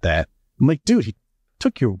know about that. I'm like, dude, he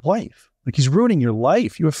took your wife. Like, he's ruining your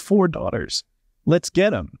life. You have 4 daughters. Let's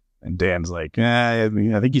get him. And Dan's like, I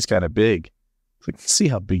think he's kind of big. It's like, let's see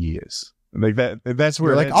how big he is. Like that's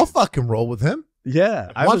where you're like, I'll fucking roll with him.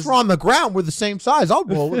 Yeah. Once we're on the ground, we're the same size. I'll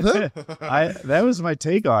roll with him. That was my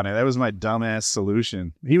take on it. That was my dumbass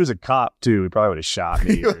solution. He was a cop too. He probably would have shot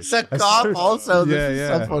me. He was a cop also. This is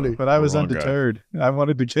so funny. But I was undeterred. I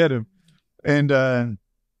wanted to get him. And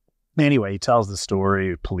anyway, he tells the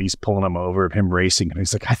story, police pulling him over, of him racing. And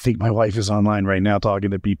he's like, I think my wife is online right now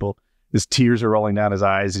talking to people. His tears are rolling down his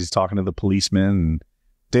eyes. He's talking to the policeman. And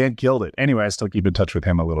Dan killed it. Anyway, I still keep in touch with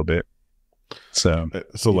him a little bit. So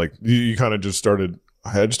like you kind of just started.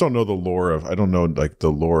 I just don't know the lore of. I don't know like the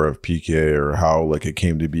lore of PKA or how like it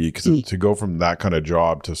came to be, because to go from that kind of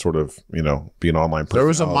job to sort of, you know, be an online personality. There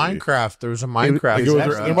was a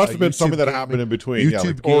Minecraft. There must have been something that happened in between.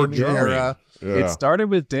 YouTube era. Yeah. It started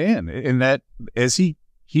with Dan in that as he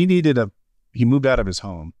moved out of his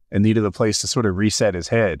home and needed a place to sort of reset his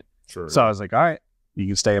head. Sure. So I was like, all right, you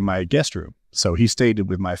can stay in my guest room. So he stayed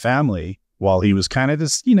with my family while he was kind of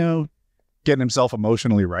this, you know, getting himself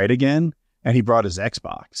emotionally right again, and he brought his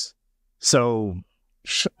Xbox. So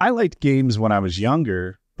I liked games when I was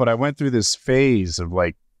younger, but I went through this phase of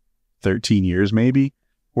like 13 years maybe,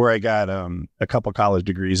 where I got a couple college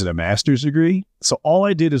degrees and a master's degree. So all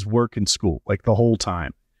I did is work in school, like the whole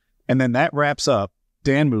time. And then that wraps up,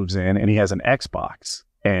 Dan moves in and he has an Xbox.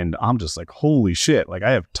 And I'm just like, holy shit, like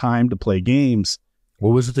I have time to play games.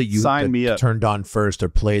 What was it that you Sign me up. turned on first or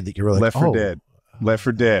played that you were like, Left 4 Dead. Left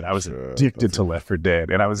 4 Dead. I was addicted to Left 4 Dead,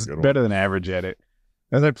 and I was better than average at it.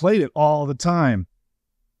 And I played it all the time.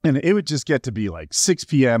 And it would just get to be like 6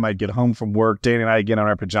 p.m. I'd get home from work. Danny and I would get on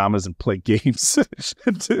our pajamas and play games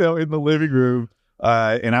in the living room.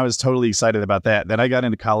 And I was totally excited about that. Then I got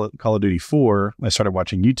into Call of Duty 4. I started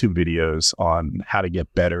watching YouTube videos on how to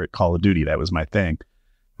get better at Call of Duty. That was my thing.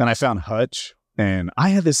 Then I found Hutch, and I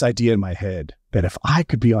had this idea in my head that if I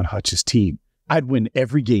could be on Hutch's team, I'd win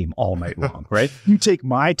every game all night long, right? You take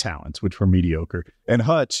my talents, which were mediocre, and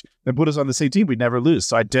Hutch, and put us on the same team, we'd never lose.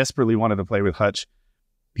 So I desperately wanted to play with Hutch.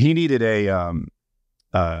 He needed a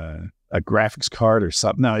graphics card or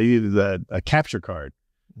something. No, he needed a capture card.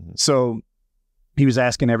 So he was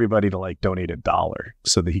asking everybody to like donate $1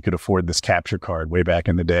 so that he could afford this capture card way back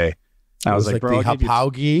in the day. I was like, bro, the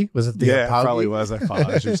Hapaugi? Was it the yeah, Hapaugi? It probably was a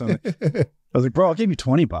Faj or something. I was like, bro, I'll give you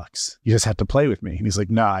 $20. You just have to play with me. And he's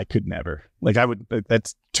like, nah, I could never. Like,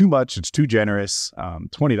 that's too much. It's too generous.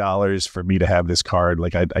 $20 for me to have this card.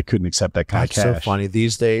 Like, I couldn't accept that kind of cash. That's so funny.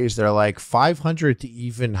 These days, they're like $500 to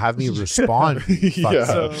even have me respond. Yeah.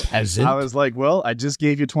 So I was like, well, I just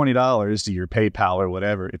gave you $20 to your PayPal or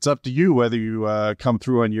whatever. It's up to you whether you come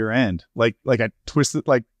through on your end. Like I twisted,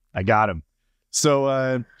 like I got him. So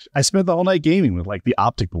I spent the whole night gaming with like the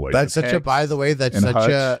Optic Boy. That's such a, by the way, that's such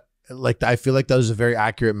a, like, I feel like that was a very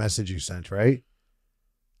accurate message you sent, right?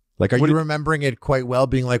 Like, are you remembering it quite well,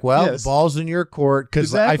 being like, well, yes. The ball's in your court?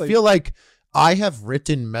 Because exactly. I feel like I have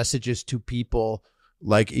written messages to people,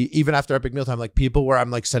 like, even after Epic Mealtime, like people where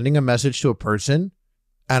I'm like sending a message to a person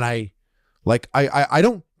and I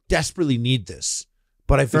don't desperately need this,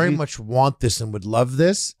 but I very much want this and would love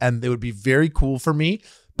this. And it would be very cool for me.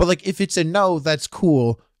 But like, if it's a no, that's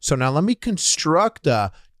cool. So now let me construct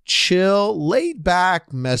a chill, laid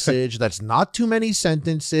back message that's not too many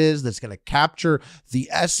sentences, that's going to capture the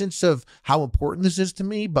essence of how important this is to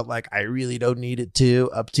me, but like, I really don't need it to,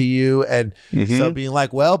 up to you. And so being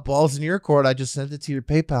like, well, ball's in your court. I just sent it to your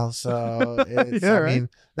PayPal. So it's, yeah, I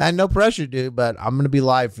mean, no pressure, dude, but I'm going to be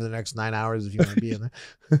live for the next 9 hours if you want to be in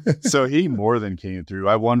there. So he more than came through.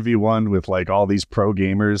 I 1v1 with like all these pro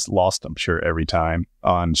gamers, lost, I'm sure, every time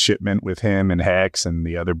on shipment with him and Hex and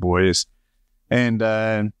the other boys. And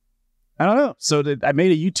I don't know. So I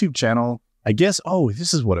made a YouTube channel. I guess,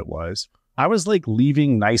 this is what it was. I was like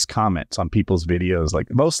leaving nice comments on people's videos, like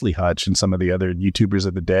mostly Hutch and some of the other YouTubers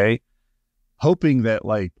of the day, hoping that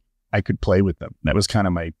like I could play with them. That was kind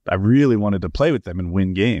of I really wanted to play with them and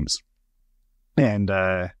win games. And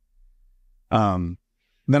then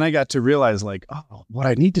I got to realize like, what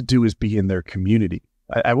I need to do is be in their community.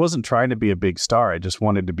 I wasn't trying to be a big star. I just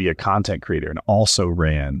wanted to be a content creator and also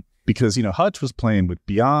ran. Because, you know, Hutch was playing with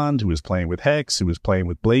Beyond, who was playing with Hex, who was playing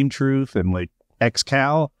with Blame Truth and like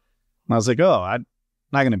XCal. And I was like, I'm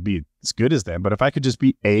not going to be as good as them. But if I could just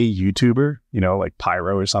be a YouTuber, you know, like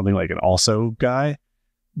Pyro or something, like an also guy,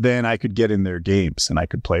 then I could get in their games and I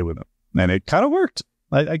could play with them. And it kind of worked.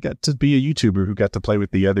 I got to be a YouTuber who got to play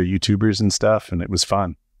with the other YouTubers and stuff. And it was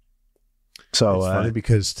fun. So it's funny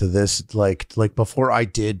because to this, like before I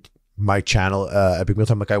did my channel, Epic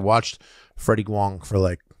Mealtime, like I watched Freddie Guang for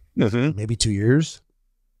like, maybe 2 years.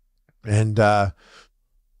 And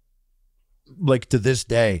like to this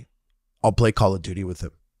day, I'll play Call of Duty with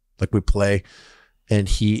him. Like we play and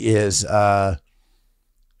he is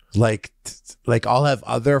like I'll have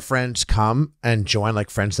other friends come and join, like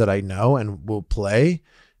friends that I know, and we'll play.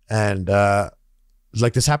 And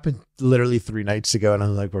like this happened literally 3 nights ago, and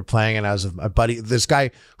I'm like, we're playing, and I was with my buddy, this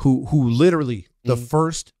guy who literally the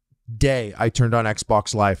first day I turned on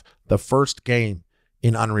Xbox Live, the first game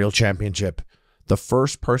in Unreal Championship, the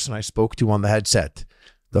first person I spoke to on the headset,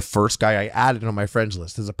 the first guy I added on my friends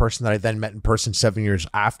list is a person that I then met in person 7 years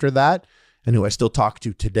after that, and who I still talk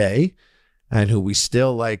to today, and who we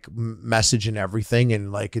still like message and everything.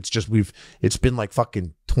 And like, it's been like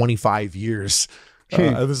fucking 25 years.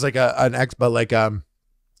 It was like an ex, but like,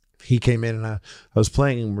 he came in and I was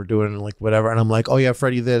playing and we're doing like whatever. And I'm like, oh yeah,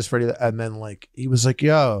 Freddie this, Freddie that. And then like, he was like,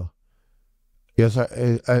 yo, yes,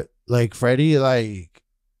 I like Freddie, like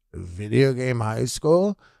video game high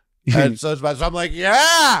school. And so I'm like,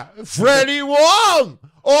 yeah, Freddie Wong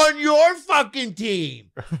on your fucking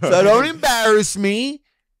team. So don't embarrass me.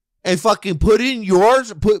 and fucking put in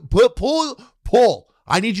yours. Pull.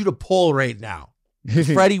 I need you to pull right now.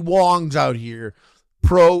 Freddie Wong's out here,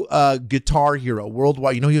 pro Guitar Hero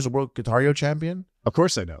worldwide. You know he was a World Guitar Hero champion. Of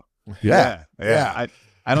course I know. Yeah.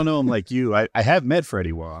 I don't know him like you. I have met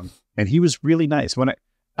Freddie Wong, and he was really nice. When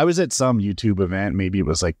I was at some YouTube event, maybe it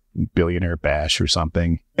was like Billionaire Bash or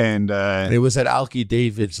something, and it was at Alki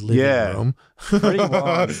David's living room. Freddie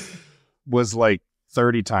Wong was like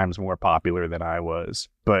 30 times more popular than I was,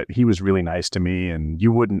 but he was really nice to me, and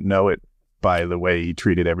you wouldn't know it by the way he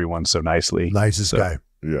treated everyone so nicely. Nicest guy.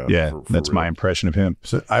 Yeah. For that's real. My impression of him.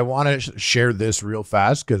 So I want to share this real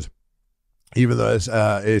fast because even though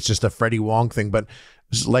it's just a Freddie Wong thing, but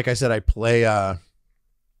like I said, I play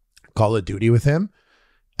Call of Duty with him.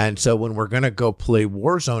 And so when we're going to go play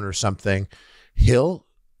Warzone or something, he'll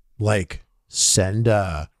like send,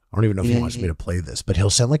 I don't even know if he wants me to play this, but he'll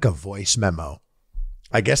send like a voice memo,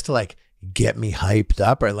 I guess to like get me hyped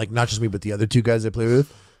up, or like not just me, but the other two guys I play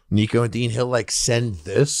with, Nico and Dean. He'll like send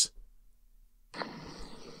this.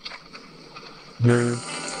 Did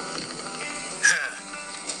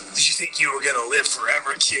you think you were gonna live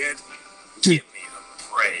forever, kid? Give me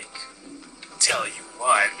a break. Tell you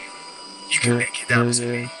what, you can make it up to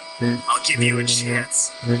me. I'll give you a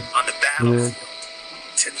chance on the battlefield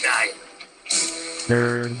tonight.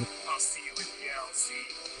 I'll see you in the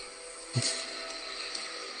LC.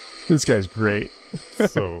 This guy's great.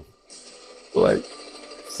 So Like,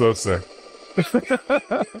 so sick.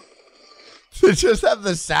 to just have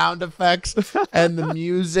the sound effects and the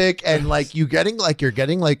music and like you're getting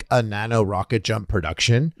like a nano rocket jump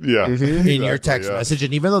production Yeah. in your text message.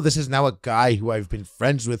 And even though this is now a guy who I've been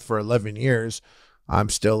friends with for 11 years, I'm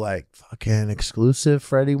still like fucking exclusive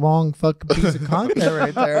Freddie Wong fucking piece of content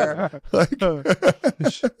right there. Like,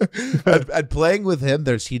 and playing with him,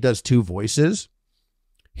 he does two voices.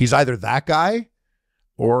 He's either that guy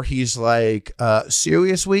or he's like,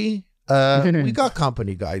 seriously, we got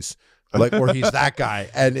company, guys. Like, or he's that guy.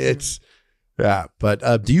 And it's, yeah. But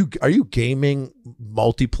are you gaming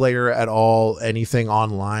multiplayer at all? Anything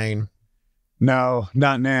online? No,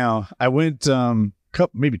 not now. I went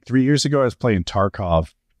maybe 3 years ago. I was playing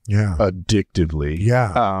Tarkov. Yeah. Addictively.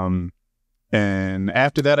 Yeah. And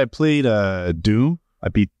after that, I played Doom. I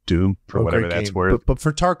beat Doom for whatever that's worth. But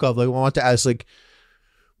for Tarkov, like, I want to ask, like,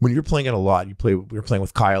 when you're playing it a lot, we were playing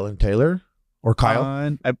with Kyle and Taylor, or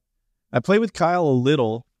Kyle. I played with Kyle a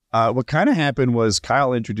little. What kind of happened was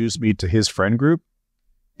Kyle introduced me to his friend group,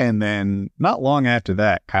 and then not long after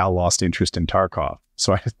that, Kyle lost interest in Tarkov.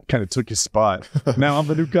 So I kind of took his spot. Now I'm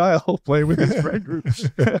the new Kyle playing with his friend group,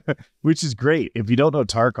 which is great. If you don't know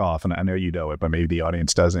Tarkov, and I know you know it, but maybe the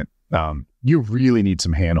audience doesn't, you really need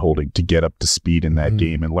some hand-holding to get up to speed in that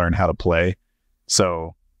game and learn how to play.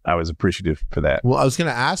 So I was appreciative for that. Well, I was going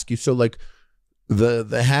to ask you, so like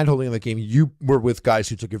the hand-holding in the game, you were with guys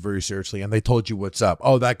who took it very seriously, and they told you what's up.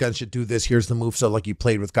 Oh, that gun should do this. Here's the move. So like you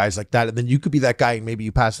played with guys like that, and then you could be that guy, and maybe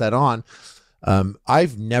you pass that on.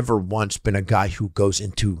 I've never once been a guy who goes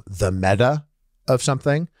into the meta of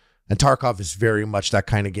something, and Tarkov is very much that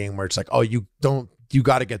kind of game where it's like, oh, you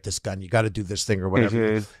got to get this gun, you got to do this thing or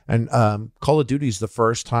whatever. And Call of Duty is the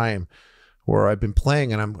first time where I've been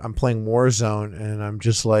playing, and I'm playing Warzone, and I'm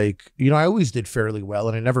just like, you know, I always did fairly well,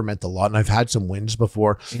 and I never meant a lot, and I've had some wins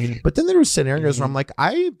before, but then there were scenarios where I'm like,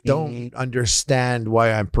 I don't understand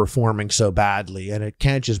why I'm performing so badly, and it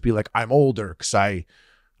can't just be like I'm older because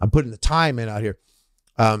I'm putting the time in out here.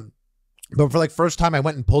 But for like first time, I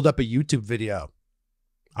went and pulled up a YouTube video.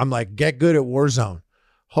 I'm like, get good at Warzone.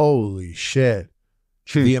 Holy shit.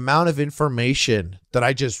 The amount of information that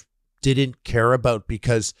I just didn't care about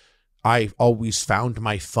because I always found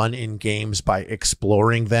my fun in games by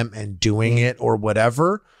exploring them and doing it or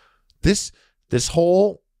whatever. This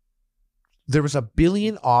whole, there was a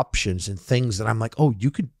billion options and things that I'm like, oh, you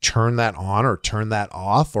could turn that on or turn that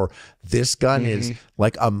off, or this gun is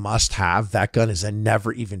like a must have. That gun is a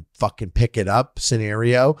never even fucking pick it up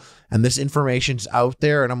scenario. And this information's out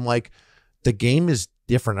there. And I'm like, the game is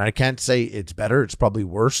different. I can't say it's better. It's probably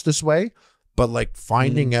worse this way, but like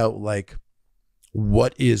finding out like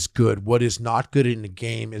what is good, what is not good in the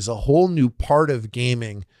game is a whole new part of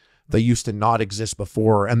gaming that used to not exist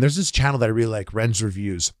before. And there's this channel that I really like, Ren's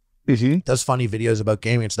Reviews. Does funny videos about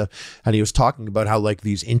gaming and stuff. And he was talking about how like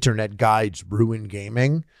these internet guides ruin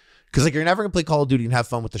gaming. Because like you're never gonna play Call of Duty and have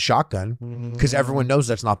fun with the shotgun because everyone knows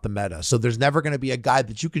that's not the meta. So there's never gonna be a guide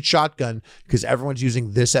that you could shotgun because everyone's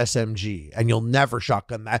using this SMG, and you'll never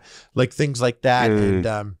shotgun that. Like things like that.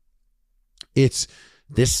 And it's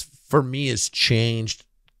this for me has changed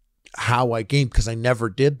how I game because I never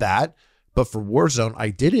did that. But for Warzone,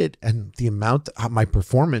 I did it, and the amount my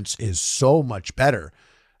performance is so much better.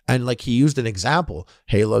 And like he used an example,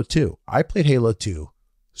 Halo 2. I played Halo 2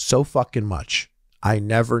 so fucking much. I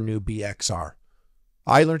never knew BXR.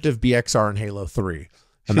 I learned of BXR in Halo 3.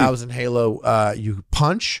 And that was in Halo, you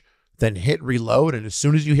punch, then hit reload. And as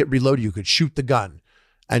soon as you hit reload, you could shoot the gun.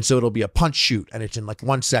 And so it'll be a punch shoot and it's in like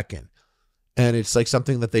 1 second. And it's like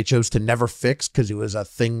something that they chose to never fix because it was a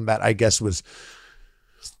thing that I guess was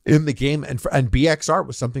in the game. And BXR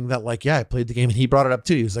was something that like, yeah, I played the game and he brought it up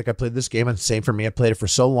too. He was like, I played this game and same for me. I played it for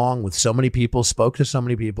so long with so many people, spoke to so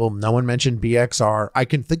many people. No one mentioned BXR. I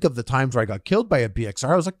can think of the times where I got killed by a BXR.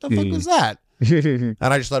 I was like, the fuck was that? And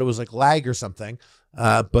I just thought it was like lag or something.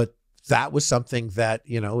 But that was something that,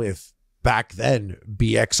 you know, if back then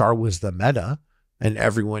BXR was the meta and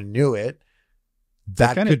everyone knew it,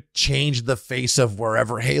 that could change the face of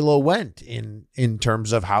wherever Halo went in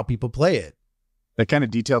terms of how people play it. That kind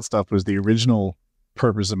of detailed stuff was the original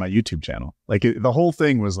purpose of my YouTube channel. Like the whole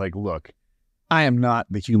thing was like, look, I am not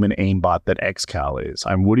the human aimbot that XCal is.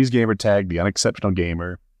 I'm Woody's gamertag, the unexceptional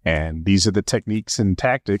gamer. And these are the techniques and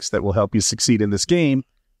tactics that will help you succeed in this game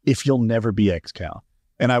if you'll never be XCal.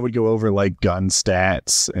 And I would go over like gun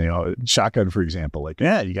stats, you know, shotgun, for example. Like,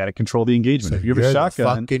 yeah, you got to control the engagement. So if you have a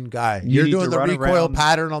shotgun, fucking guy, you're doing the recoil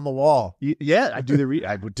pattern on the wall. Yeah, I do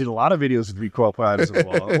I did a lot of videos with recoil patterns on the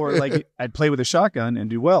wall. Or like I'd play with a shotgun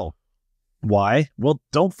and do well. Why? Well,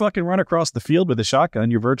 don't fucking run across the field with a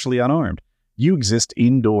shotgun. You're virtually unarmed. You exist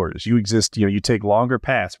indoors. You exist, you know, you take longer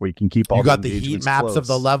paths where you can keep all you got the heat maps close. of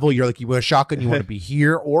the level. You're like, you with a shotgun, you want to be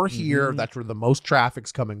here or here. That's where the most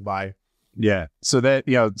traffic's coming by. Yeah. So that,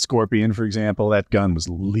 you know, Scorpion, for example, that gun was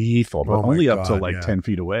lethal, but only up to like 10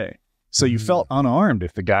 feet away. So you felt unarmed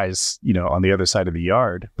if the guy's, you know, on the other side of the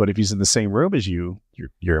yard. But if he's in the same room as you,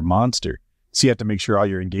 you're a monster. So you have to make sure all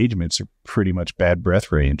your engagements are pretty much bad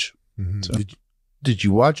breath range. So. Did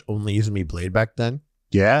you watch Only Use Me Blade back then?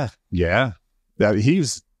 Yeah. Yeah. He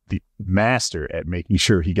was the master at making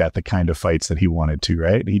sure he got the kind of fights that he wanted to,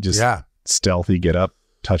 right? He just stealthy, get up,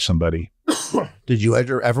 touch somebody. Did you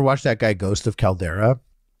ever watch that guy Ghost of Caldera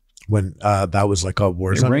when that was like a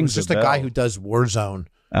Warzone? It was just a guy who does Warzone,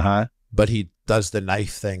 but he does the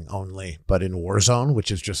knife thing only, but in Warzone, which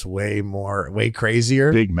is just way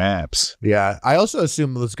crazier. Big maps. Yeah. I also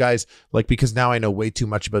assume those guys, like, because now I know way too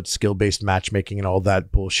much about skill-based matchmaking and all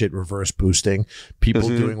that bullshit, reverse boosting, people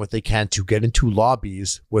doing what they can to get into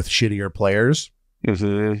lobbies with shittier players.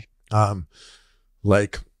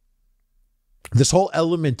 Like this whole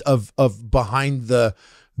element of behind the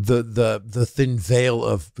thin veil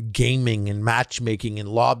of gaming and matchmaking and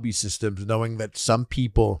lobby systems, knowing that some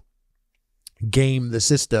people game the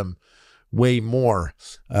system way more.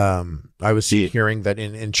 I was hearing that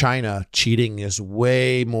in China, cheating is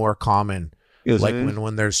way more common. Like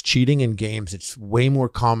when there's cheating in games, it's way more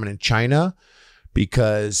common in China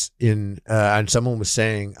because and someone was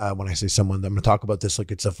saying, when I say someone, I'm going to talk about this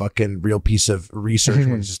like it's a fucking real piece of research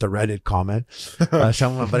when it's just a Reddit comment.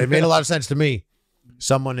 But it made a lot of sense to me.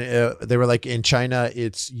 Someone, they were like, in China,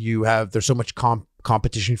 there's so much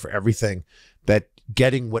competition for everything that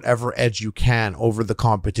getting whatever edge you can over the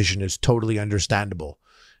competition is totally understandable.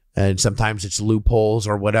 And sometimes it's loopholes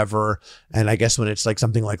or whatever. And I guess when it's like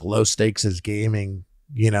something like low stakes as gaming,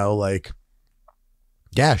 you know, like,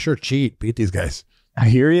 yeah, sure, cheat, beat these guys. I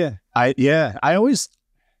hear you. I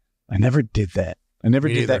never did that. I never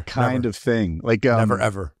did that kind of thing. Like, never,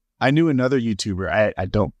 ever. I knew another YouTuber. I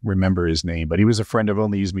don't remember his name, but he was a friend of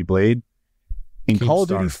Only Use Me Blade. In Call of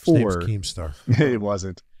Duty 4, Keemstar. It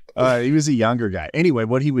wasn't. He was a younger guy. Anyway,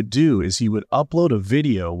 what he would do is he would upload a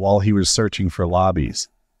video while he was searching for lobbies.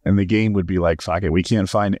 And the game would be like, fuck it, we can't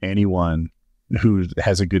find anyone who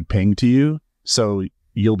has a good ping to you, so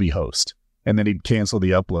you'll be host. And then he'd cancel the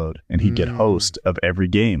upload and he'd get host of every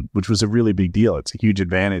game, which was a really big deal. It's a huge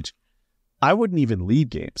advantage. I wouldn't even leave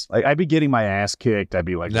games. Like, I'd be getting my ass kicked. I'd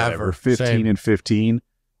be like, whatever, 15 and 15.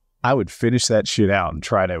 I would finish that shit out and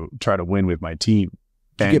try to win with my team.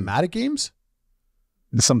 Do you get mad at games?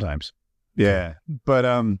 Sometimes. Yeah. But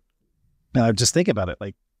just think about it.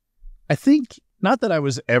 Like, I think, not that I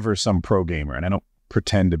was ever some pro gamer, and I don't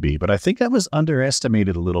pretend to be, but I think I was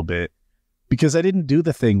underestimated a little bit because I didn't do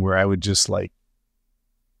the thing where I would just like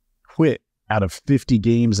quit out of 50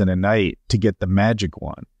 games in a night to get the magic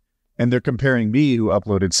one. And they're comparing me, who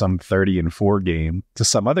uploaded some 30-4 game, to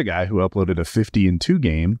some other guy who uploaded a 50-2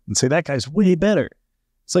 game and say, that guy's way better.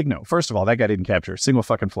 It's like, no, first of all, that guy didn't capture a single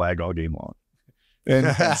fucking flag all game long. And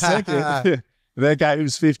second, that guy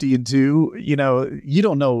who's 50-2, you know, you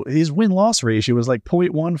don't know, his win-loss ratio was like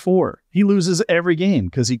 0.14. He loses every game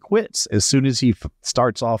because he quits as soon as he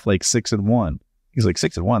starts off like 6-1. He's like,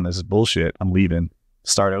 6-1, this is bullshit. I'm leaving.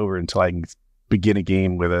 Start over until I can begin a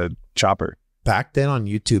game with a chopper. back then on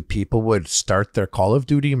YouTube, people would start their Call of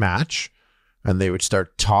Duty match and they would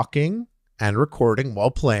start talking and recording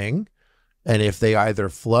while playing. And if they either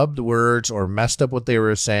flubbed words or messed up what they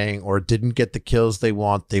were saying or didn't get the kills they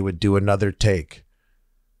want, they would do another take.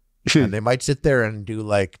 And they might sit there and do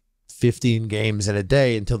like 15 games in a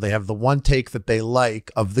day until they have the one take that they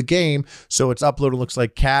like of the game. So it's uploaded, looks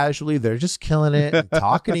like casually. They're just killing it and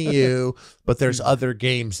talking to you. But there's other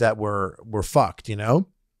games that were fucked, you know?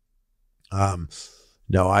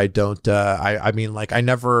 No, I don't. I mean, like, I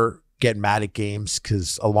never get mad at games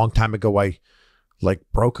because a long time ago, I like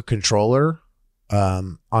broke a controller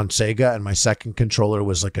on Sega, and my second controller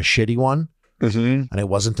was like a shitty one. And it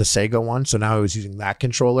wasn't the Sega one. So now I was using that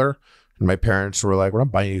controller, and my parents were like, we're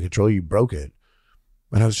not buying you a controller, you broke it.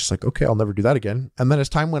 And I was just like, okay, I'll never do that again. And then as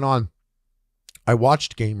time went on, I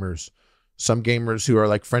watched gamers, some gamers who are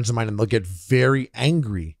like friends of mine, and they'll get very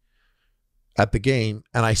angry at the game.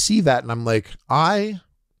 And I see that and I'm like, I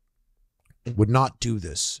would not do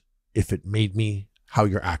this if it made me how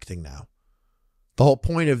you're acting now. The whole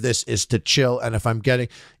point of this is to chill. And if I'm getting,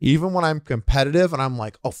 even when I'm competitive and I'm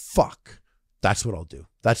like, oh, fuck, that's what I'll do.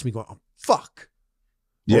 That's me going, oh, fuck.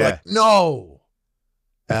 Or Yeah. like, no.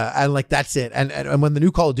 And like, that's it. And when the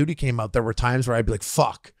new Call of Duty came out, there were times where I'd be like,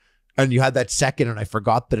 fuck. And you had that second, and I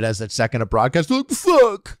forgot that it has that second of broadcast. Like,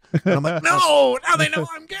 fuck. And I'm like, no, now they know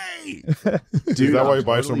I'm gay. Dude, is that why you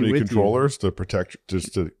buy so many controllers? To protect,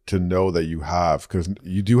 just to know that you have, because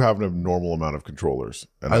you do have an abnormal amount of controllers.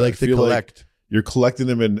 And I like to collect. Like you're collecting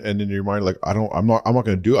them, and in your mind, like, I'm not going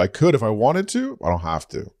to do it. I could if I wanted to. I don't have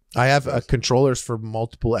to. I have controllers for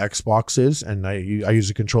multiple Xboxes, and I use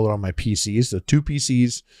a controller on my PCs. So 2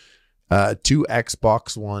 PCs, 2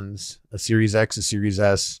 Xbox Ones, a Series X, a Series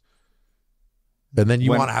S. And then you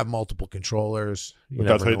want to have multiple controllers.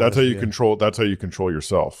 That's how you control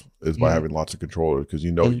yourself, is by having lots of controllers, because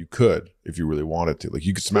you know you could if you really wanted to. Like,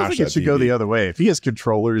 you could smash that. It should go the other way. If he has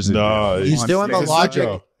controllers, he's doing the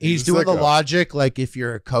logic. He's doing the logic. Like, if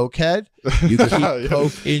you're a cokehead, you keep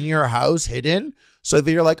coke in your house hidden, so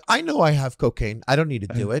that you're like, I know I have cocaine. I don't need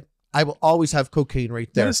to do it. I will always have cocaine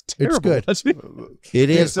right there. It's good. It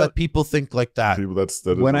is, but people think like that. That is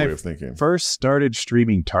the way of thinking. First started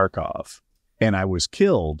streaming Tarkov, and I was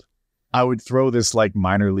killed, I would throw this like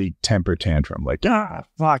minor league temper tantrum, like,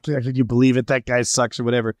 fuck, can you believe it? That guy sucks or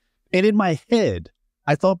whatever. And in my head,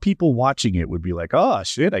 I thought people watching it would be like, oh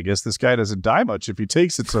shit, I guess this guy doesn't die much if he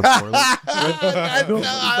takes it so poorly. I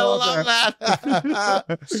love that.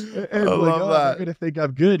 And I love that. They're gonna think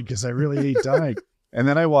I'm good because I really hate dying. And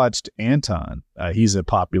then I watched Anton. He's a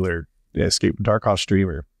popular Escape from Tarkov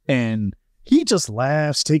streamer, and he just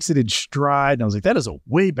laughs, takes it in stride. And I was like, that is a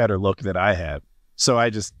way better look than I have. So I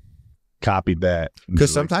just copied that.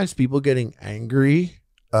 Because sometimes people getting angry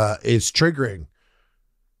is triggering.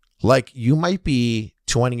 Like, you might be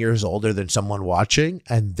 20 years older than someone watching,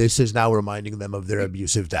 and this is now reminding them of their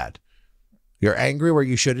abusive dad. You're angry where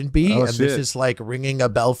you shouldn't be, and this is like ringing a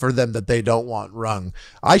bell for them that they don't want rung.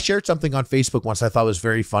 I shared something on Facebook once I thought was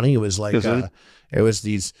very funny. It was like, it was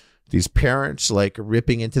these parents like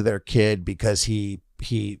ripping into their kid because he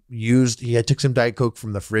had took some Diet Coke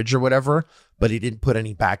from the fridge or whatever, but he didn't put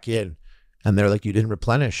any back in. And they're like, you didn't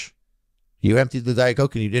replenish. You emptied the Diet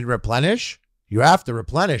Coke and you didn't replenish? You have to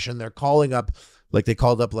replenish. And they're calling up, like they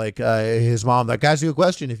called up like his mom, like, ask you a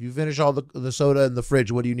question. If you finish all the soda in the fridge,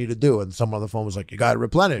 what do you need to do? And someone on the phone was like, you got to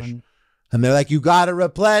replenish. And they're like, you got to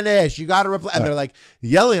replenish. You got to replenish. And they're like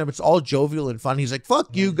yelling at him. It's all jovial and fun. He's like,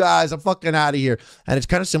 fuck you guys. I'm fucking out of here. And it's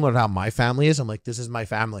kind of similar to how my family is. I'm like, this is my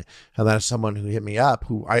family. And then someone who hit me up,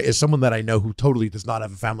 who is someone that I know who totally does not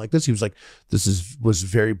have a family like this. He was like, was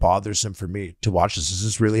very bothersome for me to watch this. Is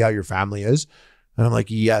this really how your family is? And I'm like,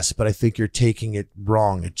 yes, but I think you're taking it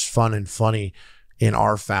wrong. It's fun and funny in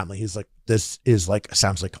our family. He's like, this is like,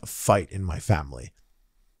 sounds like a fight in my family.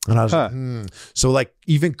 And I was like, So like,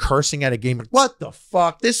 even cursing at a game, like, what the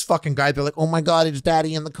fuck? This fucking guy, they're like, oh my God, it's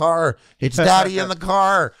daddy in the car. It's daddy in the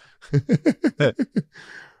car.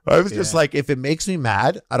 I was just like, if it makes me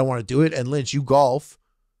mad, I don't want to do it. And Lynch, you golf.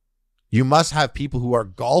 You must have people who are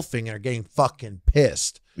golfing and are getting fucking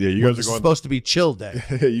pissed. Yeah, you guys are going, supposed to be chill day.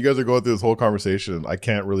 You guys are going through this whole conversation. I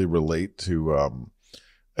can't really relate to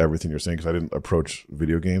everything you're saying because I didn't approach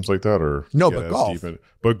video games like that, or but golf.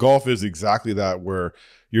 But golf is exactly that, where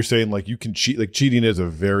you're saying like you can cheat. Like, cheating is a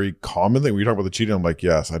very common thing. When you talk about the cheating, I'm like,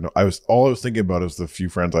 yes, I know. I was thinking about is the few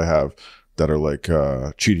friends I have that are like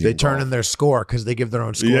cheating. They turn in their score because they give their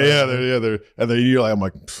own score. They're you're like, I'm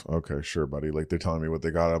like, okay, sure, buddy. Like, they're telling me what they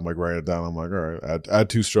got. I'm like, writing it down. I'm like, all right, add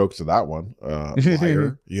 2 strokes to that one,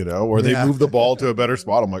 liar, or they move the ball to a better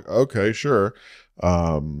spot. I'm like, okay, sure.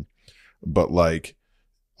 But like,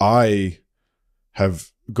 I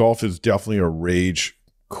golf is definitely a rage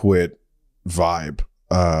quit vibe,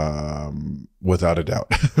 without a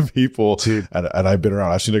doubt. People, and I've been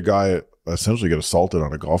around. I've seen a guy essentially get assaulted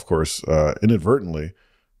on a golf course inadvertently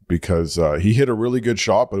because he hit a really good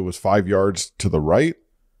shot, but it was 5 yards to the right.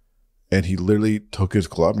 And he literally took his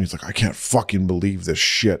club and he's like, I can't fucking believe this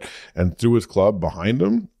shit. And threw his club behind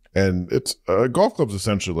him. And it's a golf club's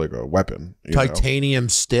essentially like a weapon. Titanium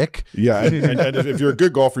stick. Yeah. And if you're a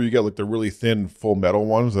good golfer, you get like the really thin full metal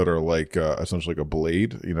ones that are like essentially like a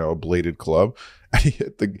blade, a bladed club. And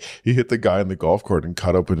he hit the guy in the golf court and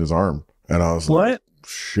cut open his arm. And I was like,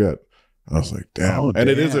 shit. And I was like, damn. Oh, and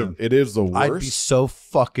damn. it is the worst. I'd be so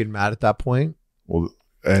fucking mad at that point. Well,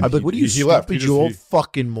 and I'd be like, what are you, stupid, you old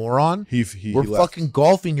fucking moron? We're left. fucking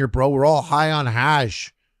golfing here, bro. We're all high on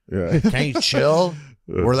hash. Yeah. Can you chill?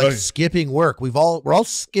 We're like skipping work. We're all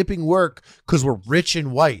skipping work because we're rich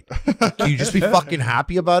and white. Can you just be fucking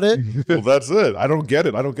happy about it? Well, that's it. I don't get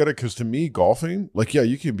it. Because to me, golfing, like, yeah,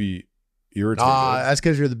 you can be irritated. That's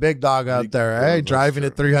because you're the big dog out there, hey, driving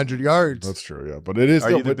at 300 yards. That's true, yeah. But it is.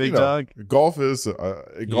 Are you the big dog? Golf is.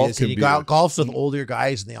 Golf can be. Golf's with older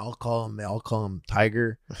guys, and they all call him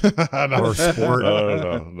Tiger no, or Sport.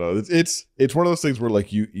 No. It's one of those things where like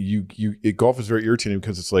golf is very irritating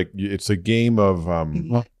because it's like it's a game of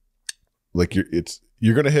like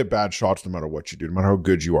you're gonna hit bad shots no matter what you do, no matter how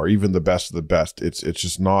good you are, even the best of the best. It's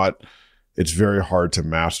just not. It's very hard to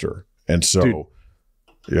master, and so. Dude.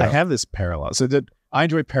 Yeah. I have this parallel. So I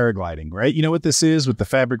enjoy paragliding, right? You know what this is with the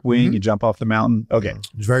fabric wing? You jump off the mountain. Okay.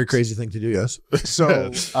 It's a very crazy thing to do, yes.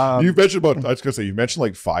 So you mentioned I was gonna say you mentioned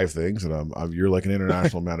like 5 things, and you're like an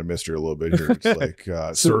international man of mystery a little bit here. It's like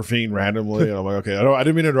surfing randomly, and I'm like, okay, I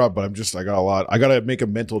didn't mean to interrupt, but I got a lot. I gotta make a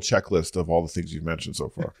mental checklist of all the things you've mentioned so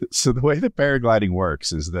far. So the way that paragliding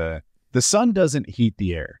works is the sun doesn't heat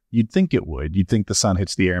the air. You'd think it would. You'd think the sun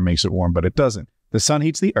hits the air and makes it warm, but it doesn't. The sun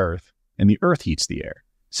heats the earth, and the earth heats the air.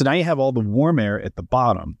 So now you have all the warm air at the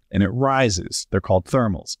bottom and it rises. They're called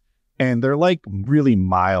thermals. And they're like really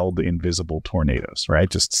mild, invisible tornadoes, right?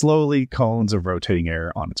 Just slowly cones of rotating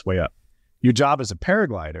air on its way up. Your job as a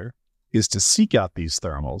paraglider is to seek out these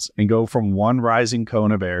thermals and go from one rising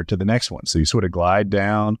cone of air to the next one. So you sort of glide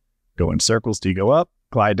down, go in circles till you go up,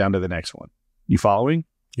 glide down to the next one. You following?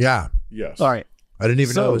 Yeah. Yes. All right. I didn't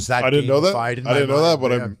even know it was that. I didn't know that. I didn't know that,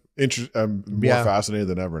 but I'm more fascinated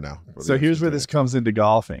than ever now. So here's where this comes into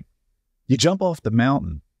golfing. You jump off the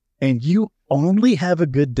mountain and you only have a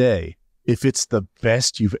good day if it's the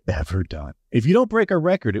best you've ever done. If you don't break a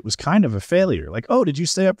record, it was kind of a failure. Like, oh, did you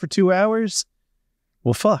stay up for 2 hours?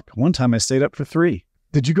 Well, fuck. One time I stayed up for 3.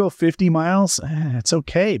 Did you go 50 miles? It's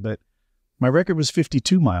okay, but my record was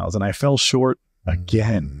 52 miles and I fell short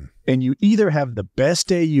again. And you either have the best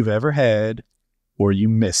day you've ever had or you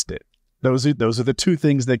missed it. Those are the 2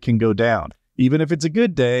 things that can go down. Even if it's a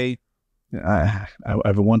good day, I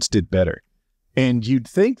once did better. And you'd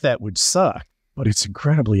think that would suck, but it's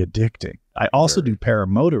incredibly addicting. I also do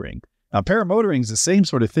paramotoring. Now, paramotoring is the same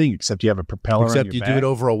sort of thing, except you have a propeller on your back. Except you do it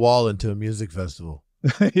over a wall into a music festival.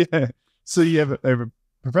 Yeah. So you have a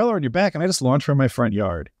propeller on your back, and I just launch from my front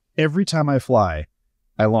yard. Every time I fly,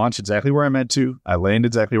 I launch exactly where I meant to. I land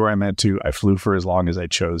exactly where I meant to. I flew for as long as I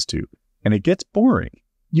chose to. And it gets boring.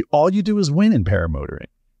 All you do is win in paramotoring.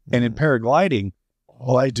 And in paragliding,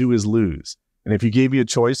 all I do is lose. And if you gave me a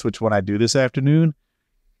choice which one I'd do this afternoon,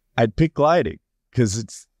 I'd pick gliding because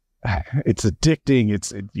it's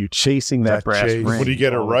addicting. You're chasing that brass ring. When you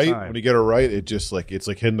get it right, it just like it's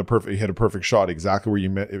like hitting you hit a perfect shot exactly where you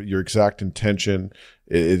meant your exact intention.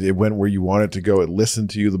 It went where you want it to go. It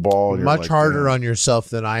listened to you, the ball. And much harder on yourself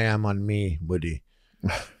than I am on me, Woody.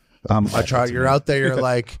 You're out there. You're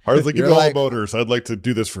like, I was like, give me all motors. I'd like to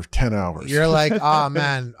do this for 10 hours. You're like, oh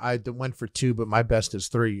man, I went for 2, but my best is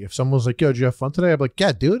 3. If someone's like, yo, did you have fun today? I'm like,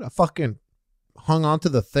 yeah, dude, I fucking hung onto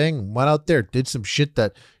the thing, went out there, did some shit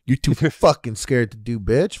that you're too fucking scared to do,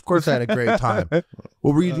 bitch. Of course I had a great time.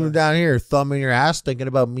 What were you doing down here? Thumbing your ass, thinking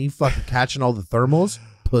about me fucking catching all the thermals?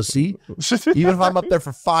 Pussy. Even if I'm up there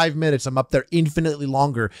for 5 minutes, I'm up there infinitely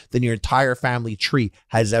longer than your entire family tree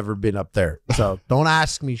has ever been up there. So don't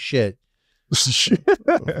ask me shit. but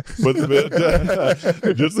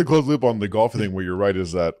just to close loop on the golf thing, where you're right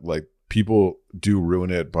is that like people do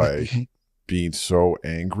ruin it by being so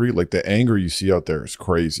angry. Like the anger you see out there is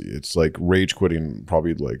crazy. It's like rage quitting,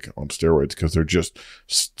 probably like on steroids, because they're just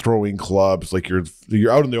throwing clubs. Like you're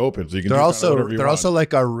out in the open, so you can. They're also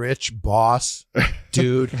like a rich boss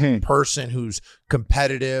dude, person who's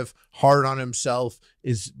competitive, hard on himself,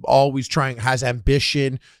 is always trying, has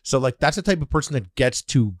ambition. So like that's the type of person that gets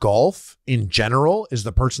to golf in general, is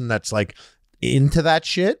the person that's like into that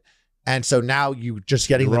shit. And so now you just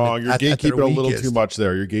getting You're them wrong. You're gatekeeping a little too much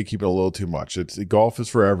there. You're gatekeeping a little too much. Golf is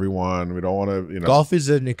for everyone. We don't want to, Golf is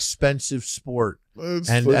an expensive sport.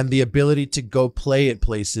 And the ability to go play at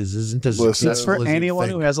places isn't as It's accessible for as you anyone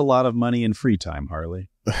who think. has a lot of money and free time, Harley.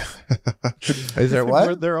 Is there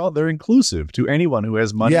what? They're inclusive to anyone who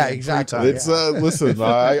has money. Yeah, and exactly. Free time. It's listen,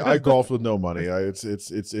 I golf with no money. It's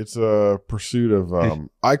a pursuit of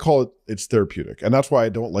I call it's therapeutic, and that's why I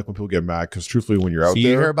don't like when people get mad, because truthfully, when you're out So you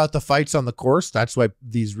hear there, about the fights on the course? That's why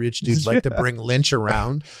these rich dudes like to bring Lynch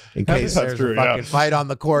around in case That's there's true, a fucking fight on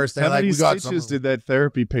the course. They're How like, many we got stitches some. did that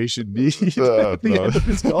therapy patient need No. at the end of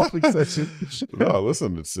his golfing session? no,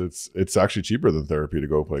 listen, it's actually cheaper than therapy to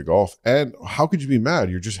go play golf. And how could you be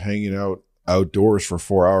mad? You're just hanging out outdoors for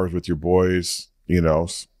 4 hours with your boys,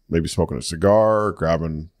 maybe smoking a cigar,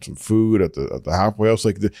 grabbing some food at the halfway house.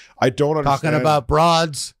 Like I don't understand. Talking about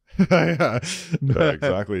broads. Yeah,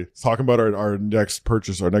 exactly. Talking about our next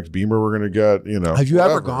purchase, our next Beamer we're gonna get. Have you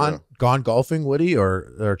ever whatever, gone golfing, Woody,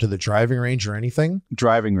 or to the driving range or anything?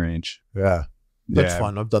 Driving range. Yeah, that's Yeah.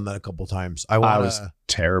 fun. I've done that a couple times. I was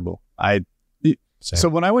terrible. Same. So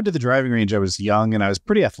when I went to the driving range, I was young and I was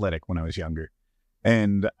pretty athletic when I was younger.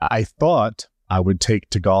 And I thought I would take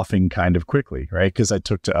to golfing kind of quickly, right? Because I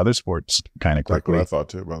took to other sports kind of That's what quickly. I thought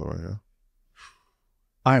too, by the way. Yeah.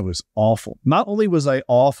 I was awful. Not only was I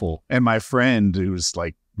awful, and my friend, who was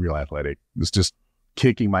like real athletic, was just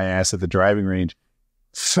kicking my ass at the driving range.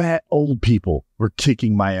 Fat old people were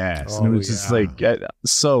kicking my ass. And it Oh, was just yeah. like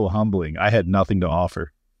so humbling. I had nothing to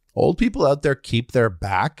offer. Old people out there keep their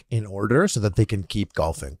back in order so that they can keep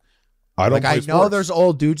golfing. I don't. Like I play know sports. there's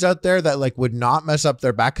old dudes out there that like would not mess up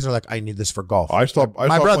their back because they're like, I need this for golf. I stopped. I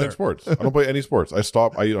My stopped brother. playing sports. I don't play any sports. I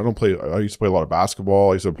stopped. I don't play. I used to play a lot of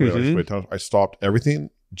basketball. I used to play tennis. I stopped everything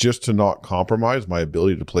just to not compromise my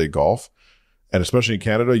ability to play golf. And especially in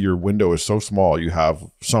Canada, your window is so small. You have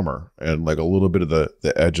summer and like a little bit of the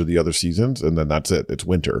edge of the other seasons, and then that's it. It's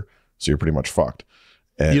winter, so you're pretty much fucked.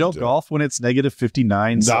 And, You don't golf when it's negative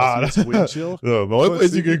 59 Celsius wind chill? No, the only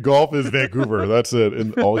place you can golf is Vancouver. That's it.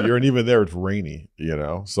 And all year, and even there, it's rainy.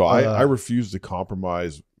 So I refuse to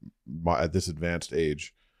compromise at this advanced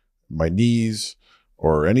age my knees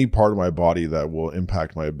or any part of my body that will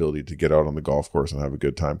impact my ability to get out on the golf course and have a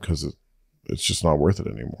good time, because it's just not worth it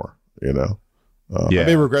anymore. I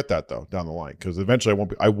may regret that though down the line, because eventually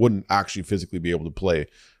I wouldn't actually physically be able to play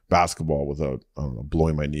basketball without, I don't know,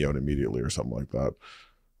 blowing my knee out immediately or something like that.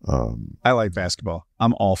 I like basketball.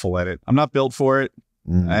 I'm awful at it. I'm not built for it.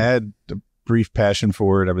 I had a brief passion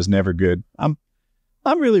for it. I was never good. I'm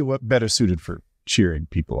really better suited for cheering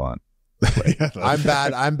people on. I'm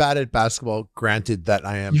bad. I'm bad at basketball. Granted that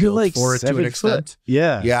I am You're built like for it to 7 an extent. foot.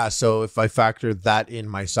 Yeah. Yeah. So if I factor that in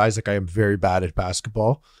my size, like I am very bad at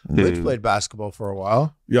basketball. Rich played basketball for a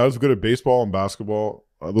while. Yeah, I was good at baseball and basketball.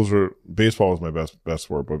 Baseball was my best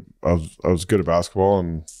sport, but I was good at basketball,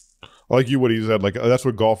 and like you, what he said, like that's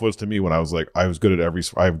what golf was to me when I was like, I was good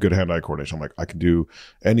at I have good hand-eye coordination. I'm like, I can do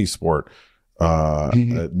any sport,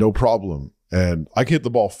 no problem, and I can hit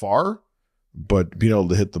the ball far, but being able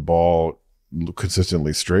to hit the ball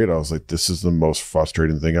consistently straight, I was like, this is the most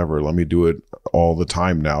frustrating thing ever. Let me do it all the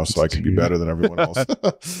time now, so I can be better than everyone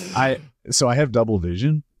else. I have double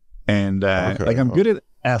vision, and like I'm good at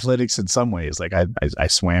athletics in some ways. Like I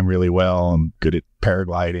swam really well. I'm good at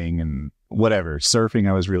paragliding and whatever. Surfing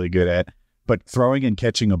I was really good at, but throwing and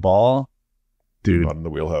catching a ball, dude, Not in the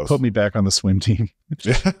wheelhouse. put me back on the swim team.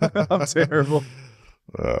 I'm terrible.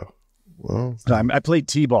 Well, I played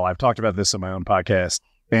t-ball. I've talked about this on my own podcast,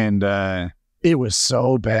 and it was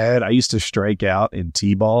so bad. I used to strike out in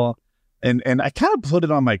t-ball, and I kind of put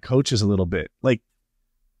it on my coaches a little bit. Like,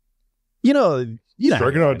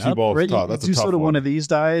 striking out t-ball is tough. That's a do tough sort of one one. of these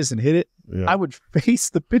dies and hit it. Yeah. I would face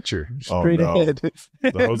the pitcher straight no. ahead.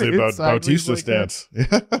 The Jose Bautista stance.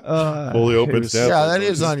 Fully open stance. Yeah, like that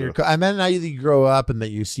is on Bautista. your. I mean, now you grow up and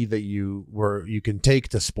that you see that you can take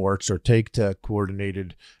to sports or take to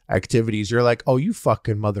coordinated activities. You're like, oh, you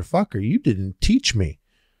fucking motherfucker! You didn't teach me.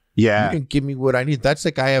 Yeah. You can give me what I need. That's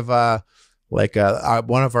like I have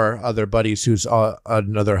one of our other buddies who's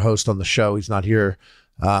another host on the show. He's not here.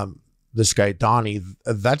 This guy Donnie.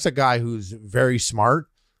 That's a guy who's very smart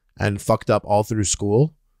and fucked up all through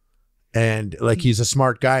school. And like he's a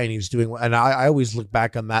smart guy and he's doing, and I always look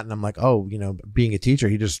back on that and I'm like, oh, being a teacher,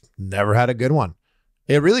 he just never had a good one.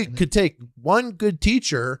 It really could take one good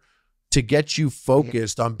teacher to get you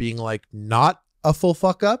focused on being like not a full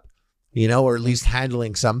fuck up, or at least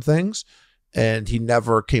handling some things. And he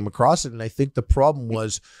never came across it. And I think the problem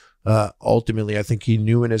was ultimately, I think he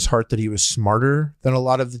knew in his heart that he was smarter than a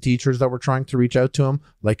lot of the teachers that were trying to reach out to him,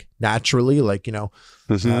 like naturally, like, you know,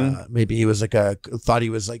 maybe he was thought he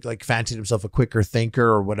was like fancied himself a quicker thinker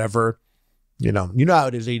or whatever. You know how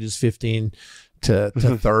it is, ages 15 to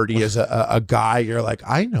 30 as a guy, you're like,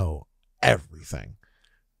 I know everything.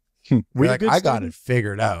 Like, I got it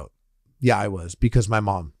figured out. Yeah, I was, because my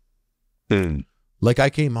mom. Like,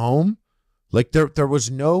 I came home, like there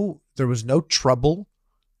was no trouble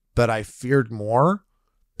that I feared more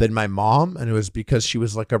than my mom, and it was because she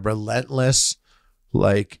was like a relentless,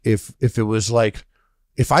 like, if it was like,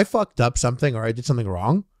 if I fucked up something or I did something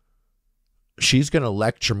wrong, she's gonna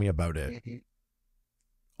lecture me about it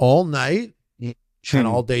all night and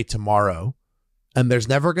all day tomorrow, and there's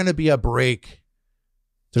never gonna be a break.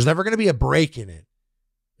 There's never gonna be a break in it.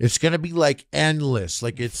 It's gonna be like endless.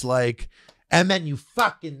 Like, it's like, and then you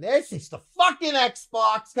fucking this, it's the fucking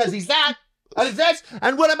Xbox, because he's that, and it's this,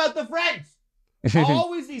 and what about the friends?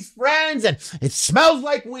 Always these friends, and it smells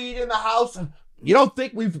like weed in the house. And you don't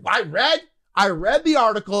think I read the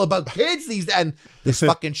article about kids and this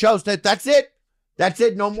fucking shows that's it. That's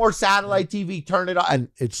it. No more satellite TV. Turn it on.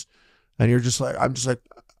 And you're just like, I'm just like,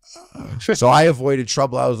 so I avoided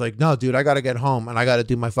trouble. I was like, no, dude, I got to get home and I got to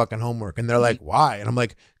do my fucking homework. And they're like, why? And I'm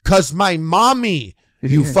like, 'cause my mommy,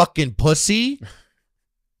 you fucking pussy.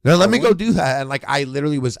 Now let me go do that. And like, I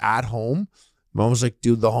literally was at home. Mom was like,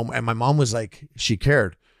 dude, the home. And my mom was like, she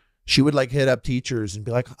cared. She would like hit up teachers and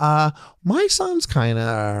be like, my son's kind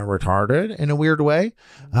of retarded in a weird way.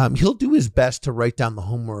 He'll do his best to write down the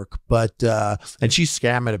homework, but, and she's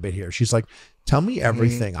scamming a bit here. She's like, tell me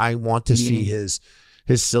everything. I want to see his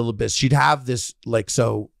syllabus. She'd have this, like,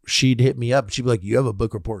 so she'd hit me up. She'd be like, you have a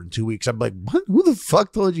book report in 2 weeks. I'm like, what? Who the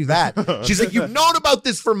fuck told you that? She's like, you've known about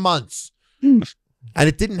this for months. And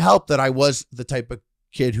it didn't help that I was the type of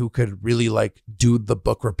kid who could really like do the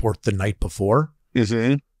book report the night before.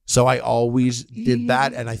 So I always did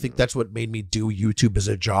that. And I think that's what made me do YouTube as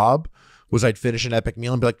a job, was I'd finish an epic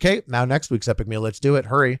meal and be like, okay, now next week's epic meal, let's do it.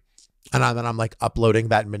 Hurry. And then I'm like uploading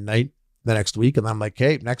that midnight the next week. And then I'm like,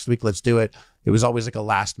 hey, next week, let's do it. It was always like a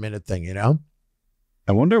last minute thing, you know?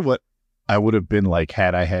 I wonder what I would have been like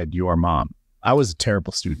had I had your mom. I was a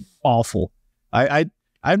terrible student. Awful.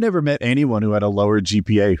 I've never met anyone who had a lower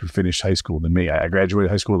GPA who finished high school than me. I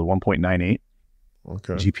graduated high school with a 1.98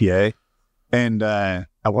 GPA. And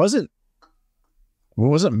I wasn't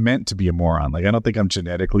meant to be a moron. Like, I don't think I'm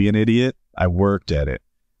genetically an idiot. I worked at it.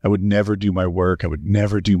 I would never do my work. I would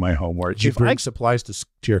never do my homework. Did you bring supplies to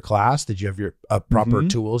your class? Did you have your proper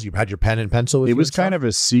tools? You had your pen and pencil with you? It was kind of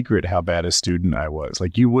a secret how bad a student I was.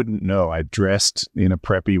 Like, you wouldn't know. I dressed in a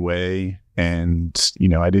preppy way, and, you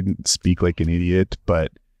know, I didn't speak like an idiot,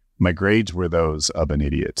 but my grades were those of an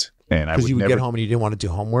idiot. And I would you would get home and you didn't want to do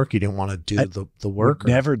homework. You didn't want to do the work.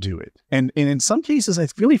 Never do it. And in some cases, I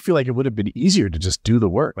really feel like it would have been easier to just do the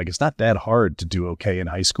work. Like, it's not that hard to do okay in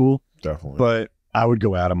high school. Definitely. But I would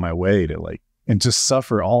go out of my way to like, and just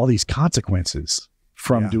suffer all these consequences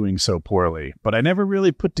from doing so poorly. But I never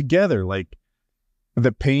really put together like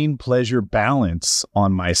the pain pleasure balance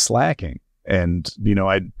on my slacking. And, you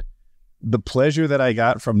know, the pleasure that I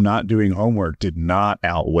got from not doing homework did not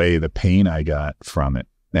outweigh the pain I got from it.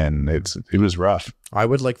 And it was rough. I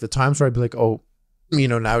would like the times where I'd be like, oh, you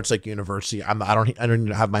know, now it's like university. I don't even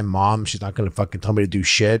have my mom. She's not going to fucking tell me to do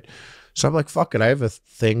shit. So I'm like, fuck it. I have a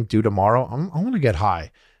thing due tomorrow. I want to get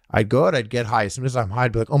high. I'd go out, I'd get high. As soon as I'm high,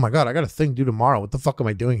 I'd be like, oh my God, I got a thing due tomorrow. What the fuck am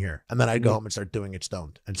I doing here? And then I'd go home and start doing it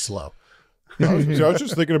stoned and slow. I was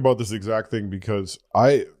just thinking about this exact thing, because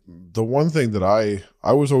the one thing that I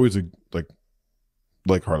was always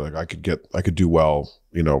like Harley, like I could do well,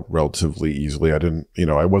 you know, relatively easily. I didn't, you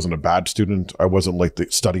know, I wasn't a bad student. I wasn't like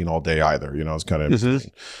studying all day either. You know, I was kind of,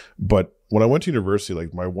 but when I went to university,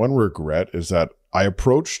 like my one regret is that I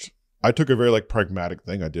took a very like pragmatic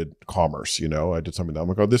thing. I did commerce, you know, I did something that I'm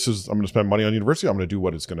like, oh, I'm going to spend money on university. I'm going to do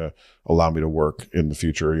what is going to allow me to work in the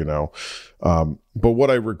future, you know? But what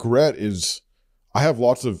I regret is I have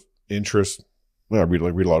lots of interest. I read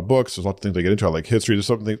a lot of books. There's lots of things I get into. I like history. There's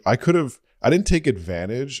something I didn't take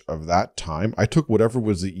advantage of that time. I took whatever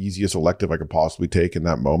was the easiest elective I could possibly take in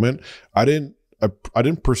that moment. I didn't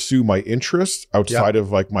pursue my interests outside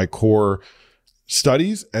of like my core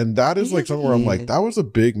studies. And that is like somewhere I'm like, that was a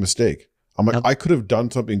big mistake. I'm like, I could have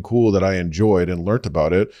done something cool that I enjoyed and learned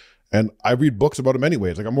about it. And I read books about them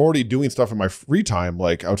anyways. Like, I'm already doing stuff in my free time,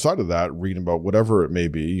 like outside of that, reading about whatever it may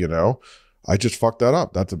be, you know. I just fucked that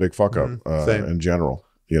up. That's a big fuck up in general.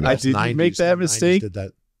 You know, I didn't make that mistake,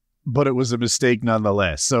 but it was a mistake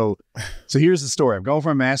nonetheless. So here's the story. I'm going for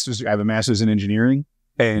a master's. I have a master's in engineering,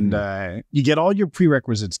 and you get all your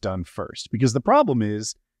prerequisites done first, because the problem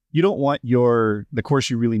is you don't want the course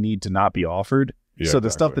you really need to not be offered. Yeah, so the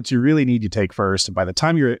stuff that you really need, you take first. And by the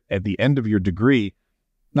time you're at the end of your degree,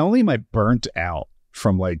 not only am I burnt out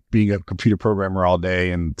from like being a computer programmer all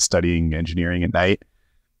day and studying engineering at night,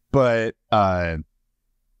 but I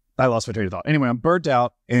lost my train of thought. Anyway, I'm burnt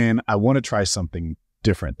out and I want to try something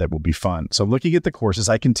different that will be fun. So looking at the courses,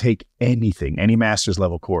 I can take anything, any master's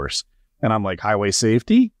level course. And I'm like, highway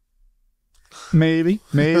safety? Maybe,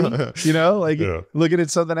 you know, like looking at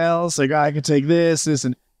something else, like I could take this,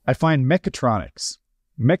 and I find mechatronics.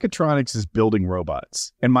 Mechatronics is building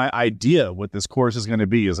robots. And my idea what this course is going to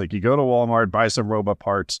be is like, you go to Walmart, buy some robot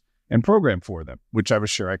parts and program for them, which I was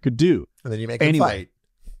sure I could do. And then you make them fight.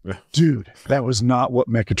 Dude, that was not what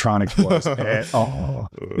mechatronics was at all.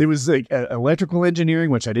 It was like electrical engineering,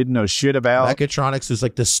 which I didn't know shit about. Mechatronics is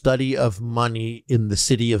like the study of money in the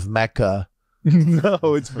city of Mecca. No,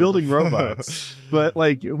 it's building robots. But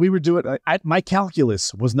like we were doing, my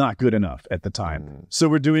calculus was not good enough at the time. So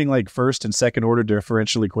we're doing like first and second order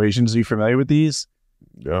differential equations. Are you familiar with these?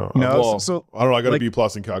 Yeah. No, well, so I don't know. I got a like,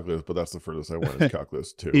 B+ in calculus, but that's the furthest I went in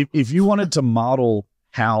calculus too. If you wanted to model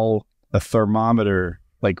how a thermometer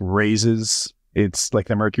like raises, it's like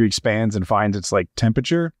the mercury expands and finds its like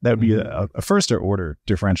temperature, that would be a first order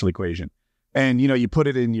differential equation. And, you know, you put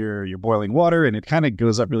it in your boiling water and it kind of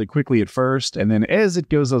goes up really quickly at first. And then as it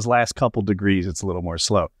goes those last couple degrees, it's a little more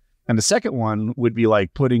slow. And the second one would be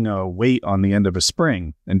like putting a weight on the end of a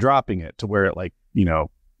spring and dropping it to where it like, you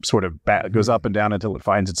know, sort of goes up and down until it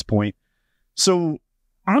finds its point. So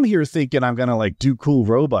I'm here thinking I'm going to like do cool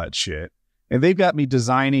robot shit. And they've got me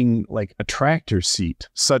designing like a tractor seat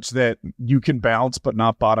such that you can bounce but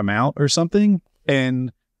not bottom out or something.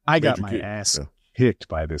 And I got my ass kicked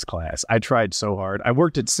by this class. I tried so hard. I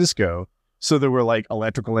worked at Cisco, so there were like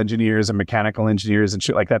electrical engineers and mechanical engineers and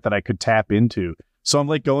shit like that that I could tap into. So I'm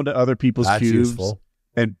like going to other people's cubes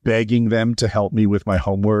and begging them to help me with my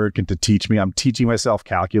homework and to teach me. I'm teaching myself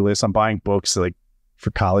calculus. I'm buying books like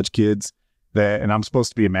for college kids and I'm supposed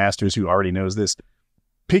to be a master's who already knows this.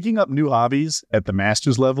 Picking up new hobbies at the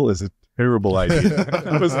master's level is a terrible idea.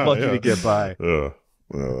 I was lucky to get by. Yeah,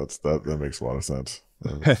 that makes a lot of sense.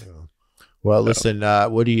 Well, listen,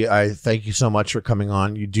 Woody, I thank you so much for coming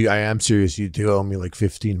on. I am serious. You do owe me like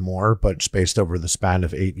 15 more, but spaced over the span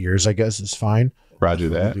of 8 years, I guess is fine. Roger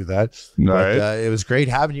that. We'll do that. All but, right. It was great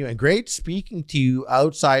having you and great speaking to you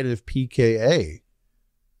outside of PKA.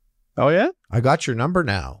 Oh yeah, I got your number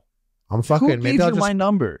now. I'm fucking. Who maybe gave I'll you just my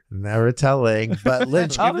number. Never telling. But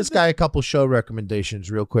Lynch, give this guy a couple show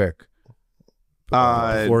recommendations real quick.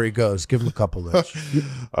 Before he goes, give him a couple, Lynch. You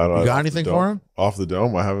got anything for him? Off the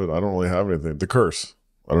dome, I don't really have anything. The Curse.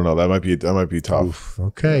 I don't know. That might be tough. Oof,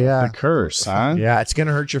 okay, yeah. The Curse, huh? Yeah, it's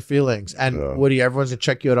gonna hurt your feelings. And Woody, everyone's gonna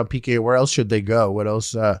check you out on PKA. Where else should they go? What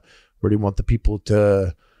else? Where do you want the people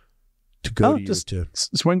to go to? Just you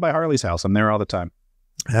to swing by Harley's house. I'm there all the time.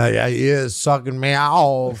 Yeah, he is sucking me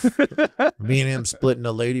off. Me and him splitting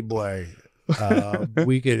a ladyboy.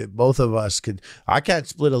 We could, both of us could. I can't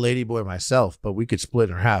split a ladyboy myself, but we could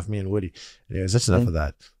split in half, me and Woody. Anyways, that's enough of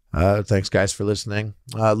that. Thanks, guys, for listening.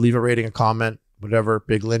 Leave a rating, a comment, whatever.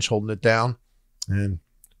 Big Lynch holding it down. And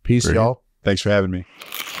peace, y'all. Thanks for having me.